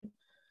blue moon.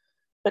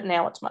 But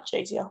now it's much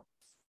easier.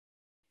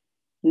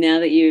 Now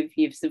that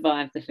you've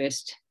survived the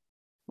first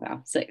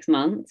 6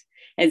 months,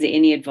 is there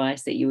any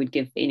advice that you would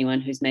give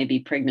anyone who's maybe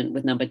pregnant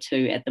with number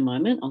 2 at the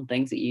moment on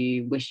things that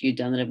you wish you'd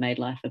done that have made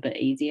life a bit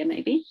easier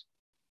maybe?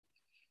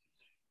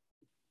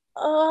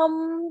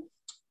 I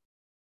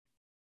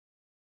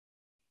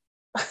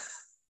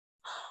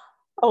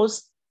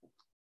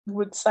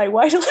would say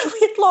wait a little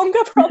bit longer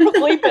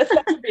probably, but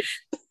that's a bit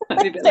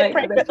they're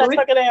pregnant, that's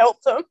not going to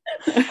help them.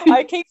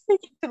 I keep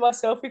thinking to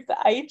myself, if the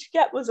age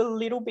gap was a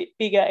little bit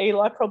bigger,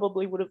 Eli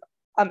probably would have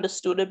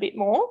understood a bit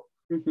more.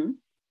 Mm-hmm.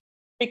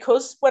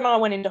 Because when I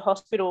went into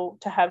hospital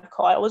to have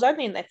Kai, I was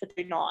only in there for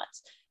 2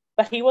 nights,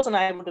 but he wasn't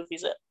able to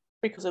visit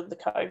because of the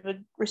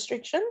COVID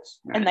restrictions.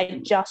 Right. And they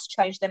just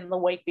changed them the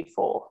week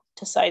before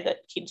to say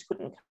that kids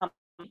couldn't come.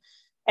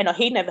 And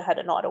he never had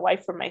a night away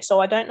from me. So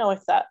I don't know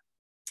if that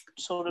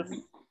sort of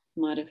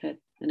might have had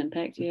an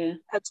impact,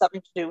 had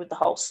something to do with the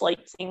whole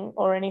sleep thing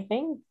or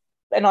anything.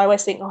 And I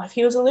always think, if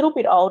he was a little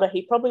bit older,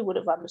 he probably would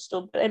have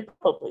understood, but it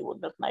probably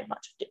wouldn't have made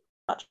much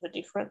of a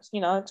difference.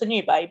 It's a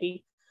new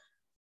baby.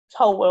 His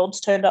whole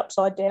world's turned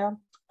upside down.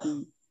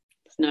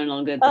 It's no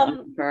longer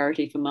the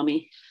priority for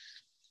mummy.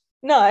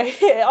 No,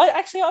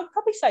 I'd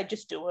probably say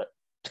just do it.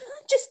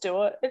 Just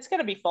do it. It's going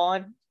to be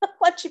fine.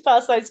 Once you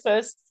pass those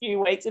first few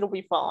weeks, it'll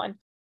be fine.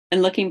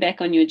 And looking back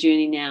on your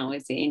journey now,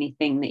 is there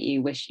anything that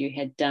you wish you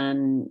had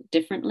done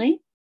differently?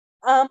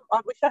 I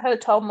wish I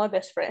had told my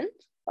best friend.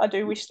 I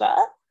do wish that.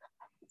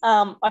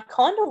 I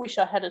kind of wish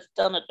I had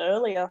done it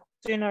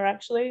sooner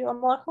actually.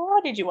 I'm like,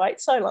 why did you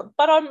wait so long?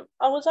 But I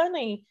was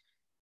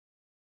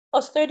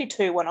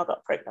 32 when I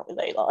got pregnant with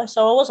Eli,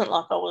 so I wasn't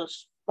like I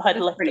had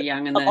left pretty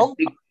young in the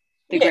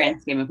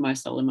grand scheme of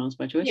most older mums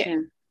by choice. Yeah.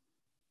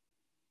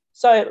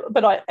 So,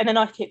 then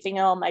I kept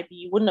thinking, maybe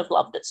you wouldn't have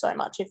loved it so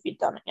much if you'd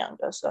done it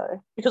younger.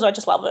 So, because I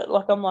just love it.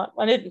 Like, I'm like,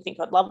 I didn't think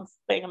I'd love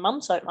being a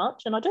mum so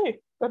much, and I do.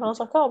 And I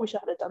was like, I wish I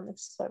had done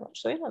this so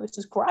much sooner. This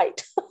is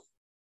great. Do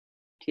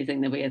you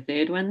think there'll be a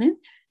third one then?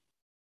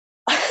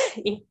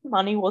 If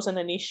money wasn't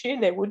an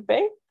issue, there would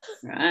be.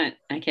 Right.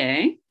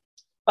 Okay.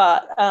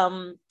 But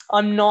I'm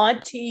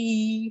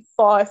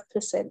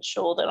 95%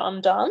 sure that I'm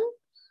done.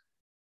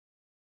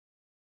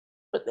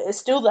 But there's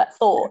still that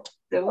thought.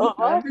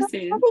 I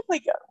could probably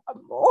go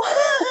one more.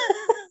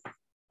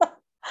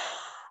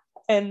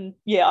 And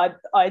I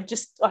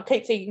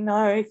keep thinking,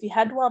 no, if you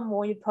had one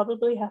more, you'd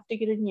probably have to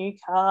get a new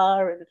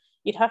car, and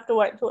you'd have to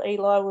wait until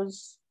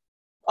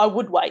I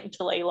would wait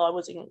until Eli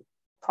was in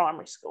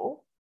primary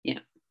school. Yeah.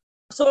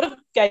 Sort of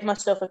gave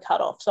myself a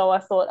cut-off. So I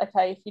thought,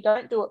 okay, if you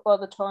don't do it by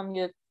the time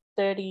you're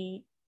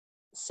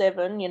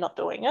 37, you're not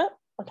doing it.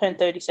 I turn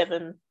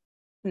 37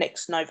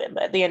 next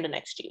November, at the end of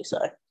next year, so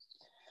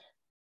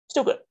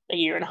still got a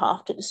year and a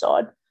half to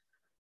decide.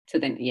 So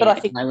then, but I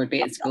think I would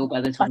be at school by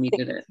the time you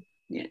did it.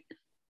 Yeah.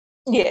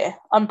 Yeah,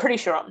 I'm pretty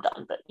sure I'm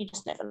done, but you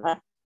just never know.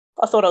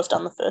 I thought I was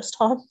done the first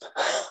time.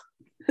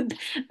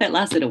 That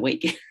lasted a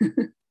week.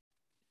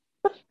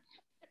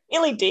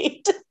 Really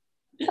did.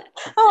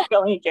 Oh,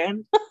 going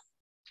again.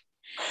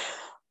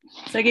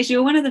 So I guess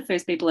you're one of the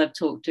first people I've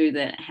talked to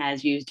that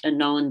has used a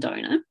known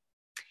donor.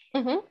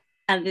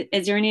 Mm-hmm.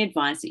 Is there any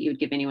advice that you would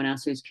give anyone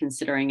else who's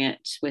considering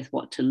it with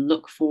what to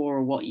look for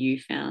or what you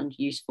found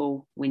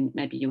useful when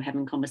maybe you're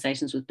having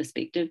conversations with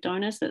prospective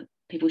donors that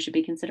people should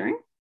be considering?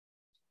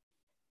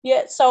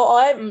 Yeah,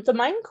 so the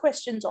main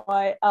questions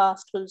I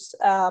asked was,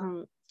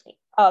 are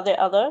there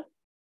other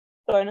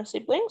donor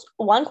siblings?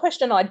 One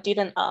question I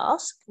didn't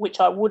ask,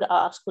 which I would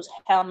ask, was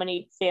how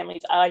many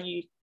families are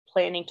you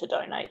planning to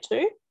donate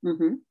to?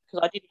 Because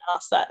I didn't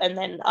ask that. And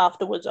then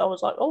afterwards I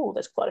was like, oh,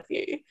 there's quite a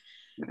few.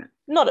 Right.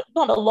 Not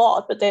a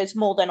lot, but there's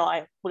more than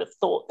I would have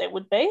thought there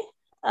would be.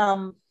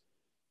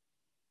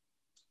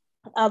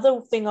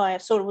 Other thing I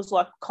sort of was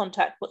like,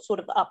 contact, what sort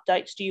of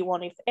updates do you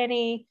want, if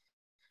any?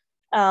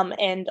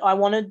 And I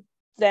wanted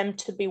them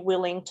to be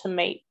willing to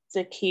meet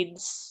the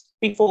kids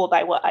before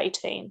they were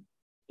 18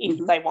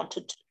 if they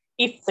wanted to,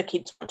 if the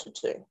kids wanted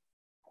to.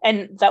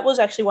 And that was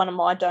actually one of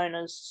my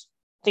donors'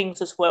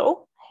 things as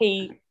well.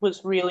 He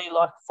was really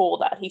like for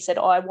that. He said,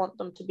 I want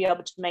them to be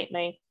able to meet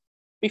me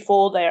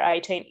before they're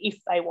 18 if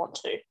they want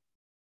to.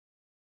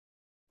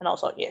 And I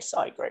was like, yes,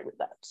 I agree with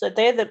that. So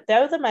they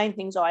were the main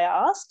things I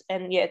asked.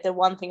 And yeah, the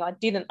one thing I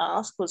didn't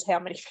ask was how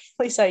many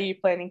families are you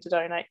planning to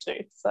donate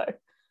to? So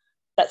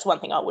that's one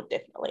thing I would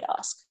definitely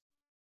ask.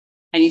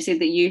 And you said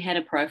that you had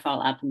a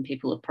profile up and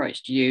people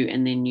approached you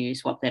and then you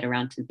swapped that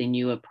around to then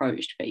you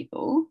approached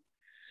people.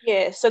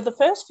 Yeah, so the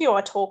first few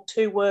I talked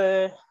to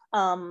were,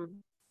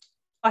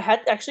 I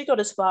had actually got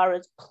as far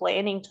as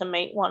planning to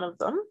meet one of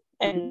them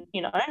and,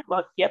 you know,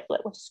 like, yep,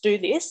 let's do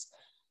this.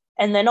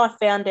 And then I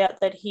found out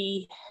that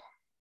he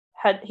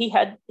had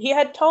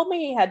told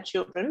me he had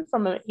children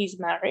from his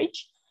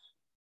marriage.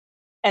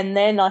 And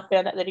then I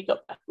found out that he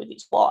got back with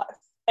his wife.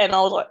 And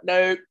I was like,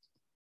 no,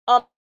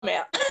 I'm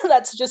out.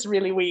 That's just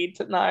really weird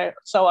to know.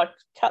 So I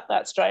cut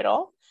that straight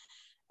off.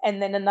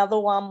 And then another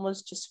one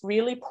was just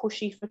really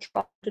pushy for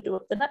trying to do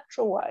it the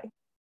natural way.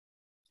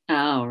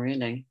 Oh,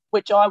 really?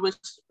 Which I was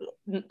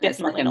That's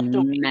definitely like not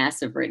doing. a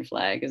massive red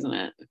flag, isn't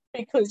it?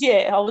 Because,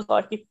 yeah, I was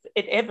like, if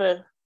it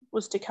ever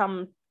was to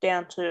come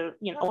down to,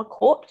 you know, a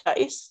court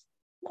case,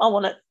 I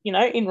want it, you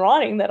know, in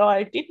writing that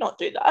I did not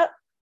do that.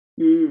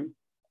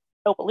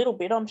 Help a little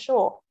bit, I'm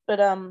sure. But,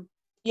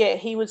 yeah,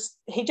 he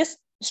just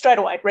straight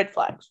away, red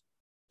flags.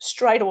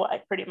 Straight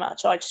away, pretty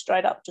much. I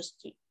straight up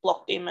just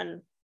blocked him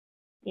and,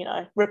 you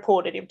know,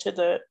 reported him to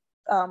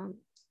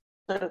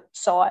the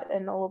site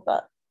and all of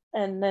that.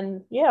 And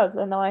then, yeah,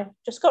 then I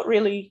just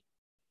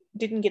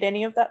didn't get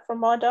any of that from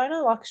my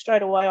donor. Like,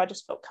 straight away, I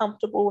just felt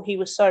comfortable. He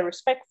was so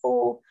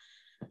respectful,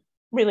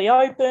 really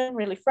open,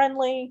 really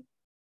friendly.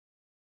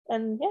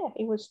 And, yeah,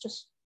 he was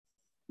just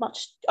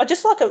I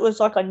just like, it was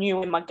like I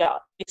knew in my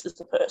gut, this is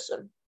the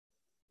person.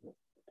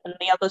 And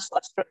the others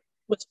was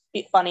a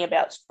bit funny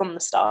about from the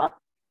start.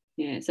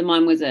 Yeah, so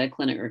mine was a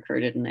clinic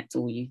recruited, and that's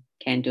all you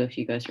can do if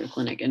you go through a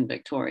clinic in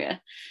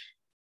Victoria.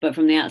 But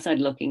from the outside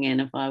looking in,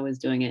 if I was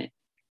doing it,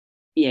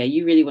 yeah,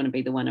 you really want to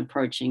be the one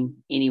approaching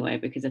anyway,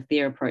 because if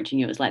they're approaching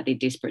you, it's like they're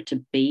desperate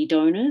to be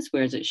donors,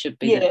 whereas it should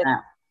be that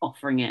they're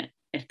offering it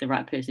if the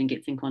right person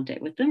gets in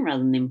contact with them, rather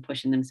than them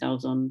pushing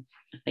themselves on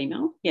a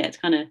female. Yeah, it's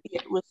kind of...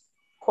 Yeah, it was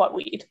quite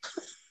weird.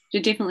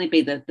 Should definitely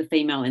be the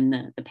female in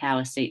the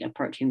power seat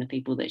approaching the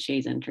people that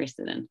she's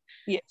interested in.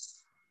 Yes.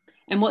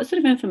 And what sort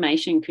of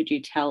information could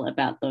you tell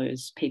about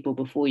those people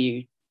before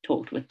you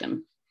talked with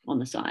them on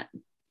the site?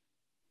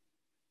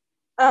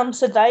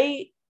 So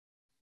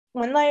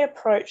when they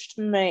approached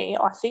me,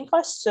 I think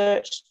I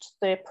searched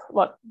their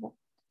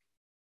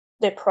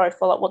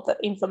profile, like what the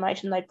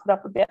information they put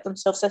up about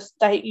themselves. So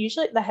they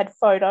had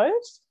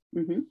photos.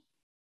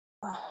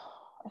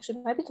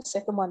 Actually, maybe the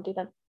second one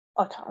didn't.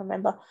 I can't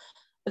remember.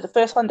 But the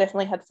first one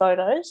definitely had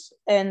photos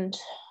and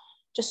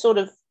just sort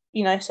of,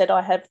 you know, said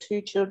I have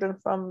 2 children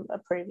from a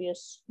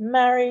previous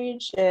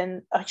marriage.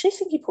 And I actually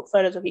think he put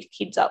photos of his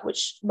kids up,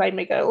 which made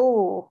me go,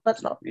 oh,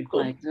 that's not good.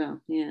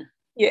 Well, yeah.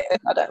 Yeah,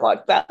 I don't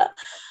like that.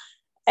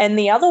 And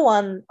the other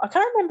one, I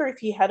can't remember if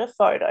he had a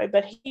photo,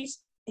 but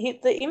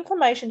the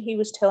information he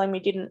was telling me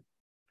didn't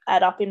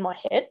add up in my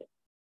head.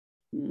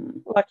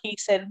 Like he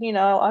said, you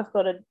know, I've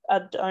got a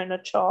donor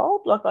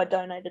child, like I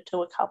donated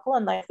to a couple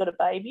and they've got a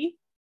baby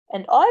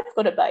and I've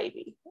got a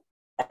baby.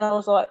 And I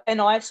was like,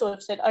 and I sort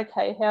of said,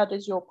 okay, how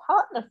does your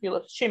partner feel?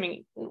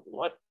 Assuming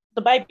like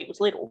the baby was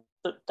little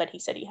that he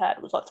said he had,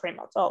 it was like 3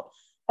 months old.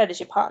 How does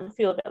your partner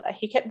feel about that?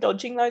 He kept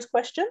dodging those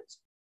questions.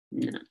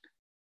 No.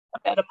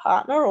 About a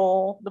partner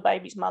or the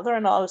baby's mother,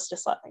 and I was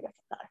just like, okay,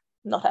 no,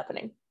 not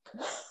happening.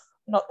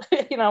 Not,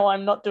 you know,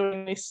 I'm not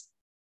doing this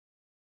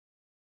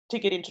to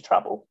get into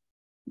trouble.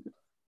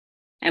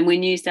 And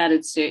when you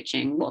started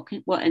searching,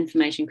 what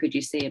information could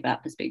you see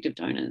about prospective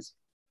donors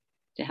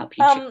to help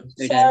you choose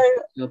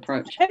to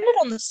approach? Depended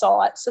on the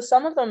site. So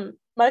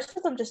most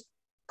of them just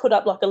put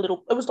up like a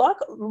little. It was like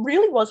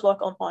really was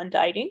like online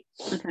dating.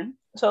 Okay.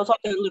 So it was like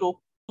a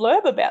little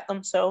blurb about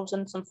themselves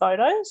and some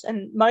photos,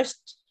 and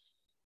most,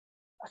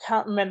 I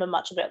can't remember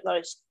much about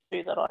those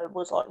two that I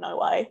was like, no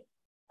way.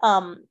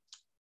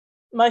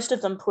 Most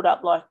of them put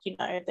up like, you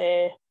know,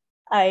 their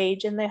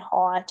age and their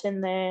height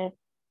and their,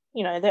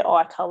 you know, their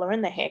eye colour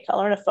and their hair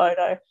colour and a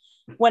photo.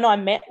 When I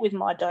met with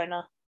my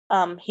donor,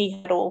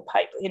 he had all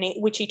paper in it,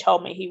 which he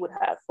told me he would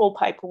have all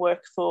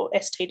paperwork for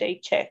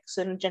STD checks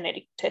and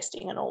genetic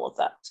testing and all of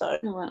that. So,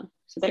 oh, wow.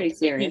 So pretty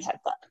serious. He had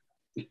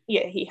that.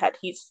 Yeah, he had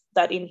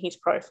that in his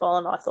profile,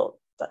 and I thought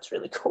that's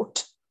really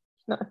good.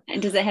 No.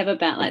 And does it have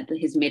about like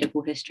his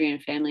medical history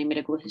and family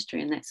medical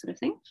history and that sort of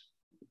thing?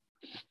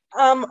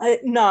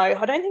 No,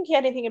 I don't think he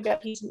had anything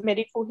about his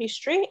medical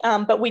history,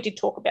 but we did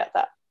talk about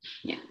that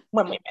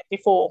when we met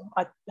before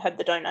I had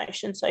the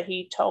donation. So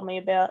he told me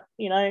about,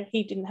 you know,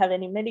 he didn't have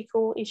any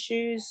medical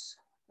issues.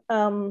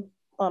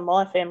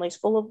 My family's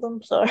full of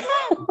them, so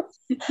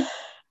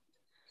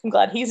I'm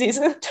glad his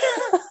isn't.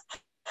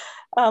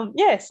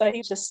 So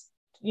he just,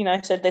 you know,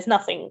 said there's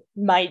nothing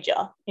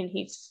major in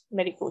his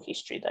medical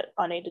history that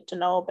I needed to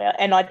know about.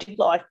 And I did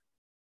like,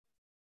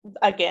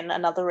 again,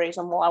 another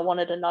reason why I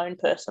wanted a known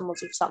person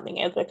was if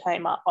something ever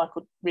came up, I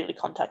could really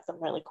contact them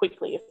really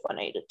quickly if I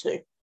needed to.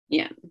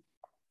 Yeah.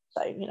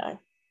 So, you know,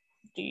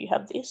 do you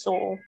have this?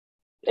 Or,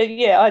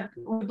 I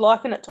would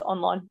liken it to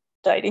online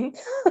dating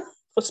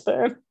for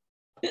sperm,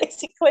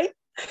 basically.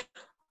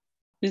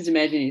 Just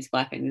imagine you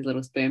swiping these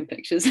little sperm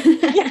pictures.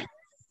 Yeah.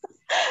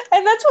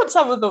 And that's what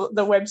some of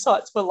the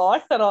websites were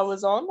like that I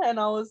was on. And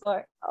I was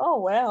like, oh,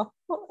 wow.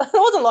 It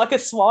wasn't like a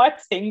swipe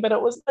thing, but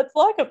it's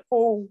like a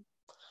full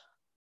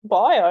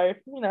bio.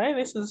 You know,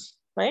 this is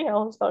me. I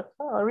was like,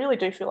 oh, I really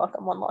do feel like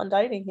I'm online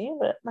dating here,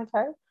 but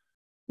okay.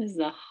 This is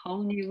a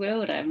whole new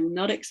world I'm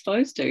not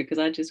exposed to because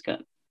I just got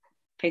a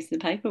piece of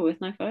paper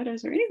with no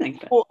photos or anything.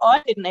 But... Well,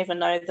 I didn't even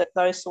know that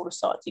those sort of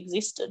sites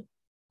existed.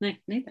 No,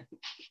 neither.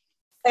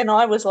 And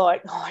I was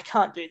like, oh, I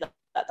can't do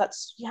that.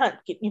 That's, you can't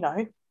get, you know,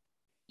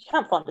 you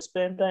can't find a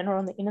sperm donor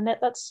on the internet.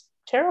 That's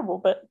terrible.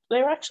 But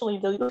they're actually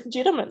the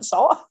legitimate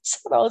sites.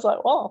 And I was like,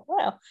 oh,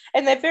 wow.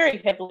 And they're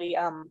very heavily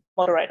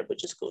moderated,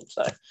 which is good.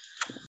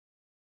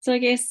 So I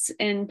guess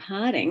in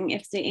parting,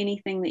 if there's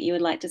anything that you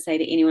would like to say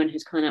to anyone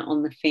who's kind of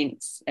on the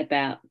fence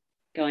about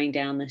going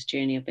down this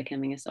journey of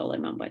becoming a solo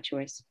mum by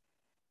choice?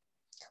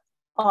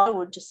 I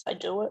would just say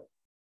do it.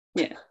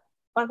 Yeah.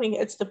 I think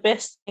it's the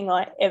best thing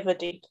I ever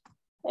did.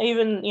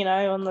 Even, you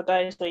know, on the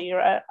days where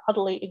you're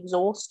utterly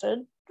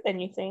exhausted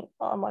and you think,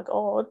 oh, my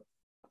God,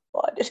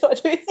 why did I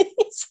do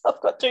this?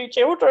 I've got 2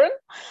 children.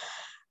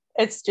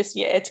 It's just,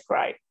 it's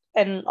great.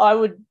 And I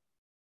would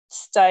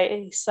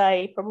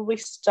probably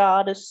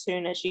start as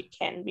soon as you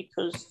can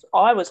because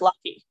I was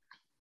lucky.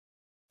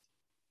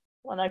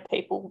 I know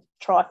people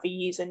try for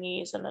years and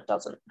years and it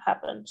doesn't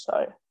happen. So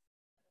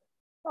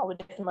I would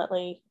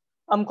definitely,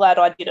 I'm glad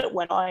I did it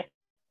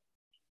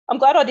I'm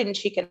glad I didn't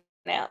chicken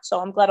out. So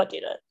I'm glad I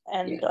did it.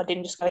 And I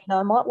didn't just go, no,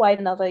 I might wait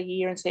another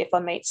year and see if I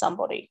meet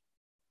somebody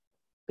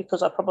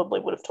because I probably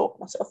would have talked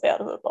myself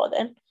out of it by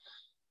then.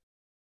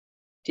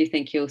 Do you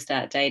think you'll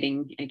start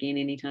dating again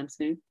anytime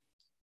soon?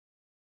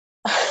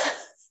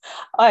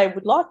 I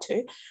would like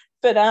to,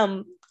 but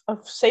I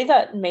see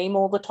that meme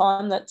all the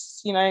time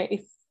that's, you know,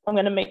 if I'm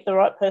going to meet the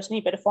right person,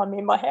 you better find me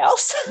in my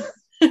house.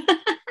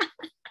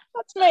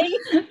 That's me.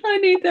 I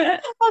need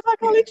that. I was like,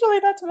 oh, literally,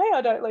 that's me.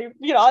 I don't leave,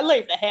 you know, I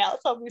leave the house,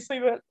 obviously,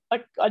 but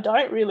I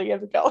don't really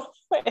ever go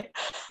anywhere.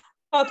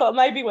 I thought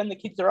maybe when the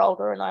kids are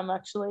older and I'm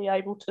actually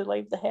able to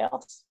leave the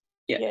house.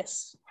 Yeah.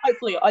 Yes.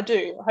 Hopefully I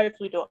do.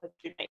 Hopefully I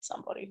do meet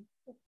somebody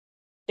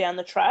down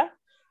the track,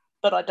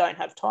 but I don't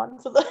have time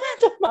for that at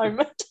the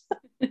moment.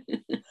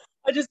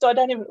 I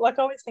don't even, like,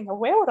 I always think,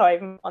 where would I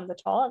even find the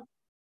time?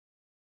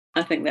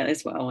 I think that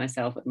is well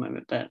myself at the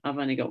moment, but I've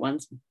only got one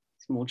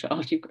small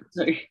child. You've got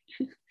 2.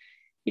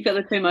 You've got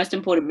the 2 most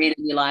important men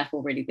in your life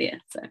already there.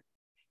 So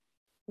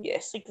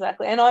yes,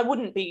 exactly. And I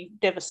wouldn't be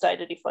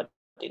devastated if I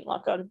didn't.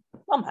 Like,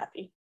 I'm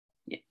happy.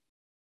 Yeah.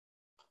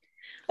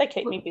 They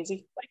keep me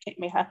busy. They keep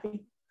me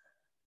happy.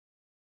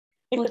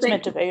 If it's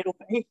meant to be, it'll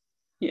be.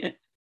 Yeah.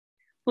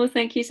 Well,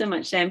 thank you so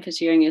much, Sam, for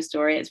sharing your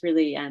story. It's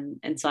really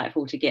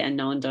insightful to get a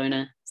known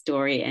donor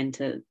story and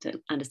to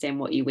understand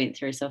what you went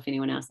through. So if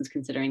anyone else is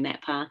considering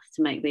that path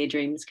to make their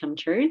dreams come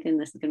true, then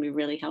this is going to be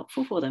really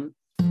helpful for them.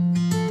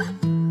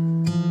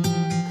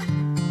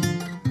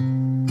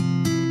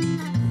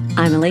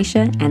 I'm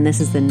Alicia, and this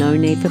is the No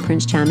Need for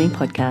Prince Charming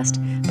podcast,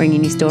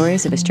 bringing you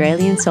stories of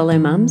Australian solo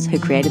mums who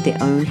created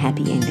their own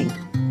happy ending.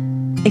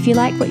 If you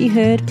like what you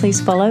heard, please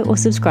follow or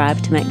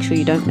subscribe to make sure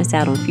you don't miss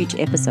out on future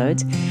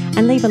episodes,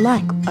 and leave a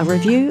like, a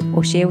review,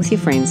 or share with your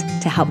friends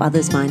to help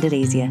others find it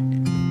easier.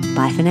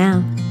 Bye for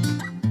now.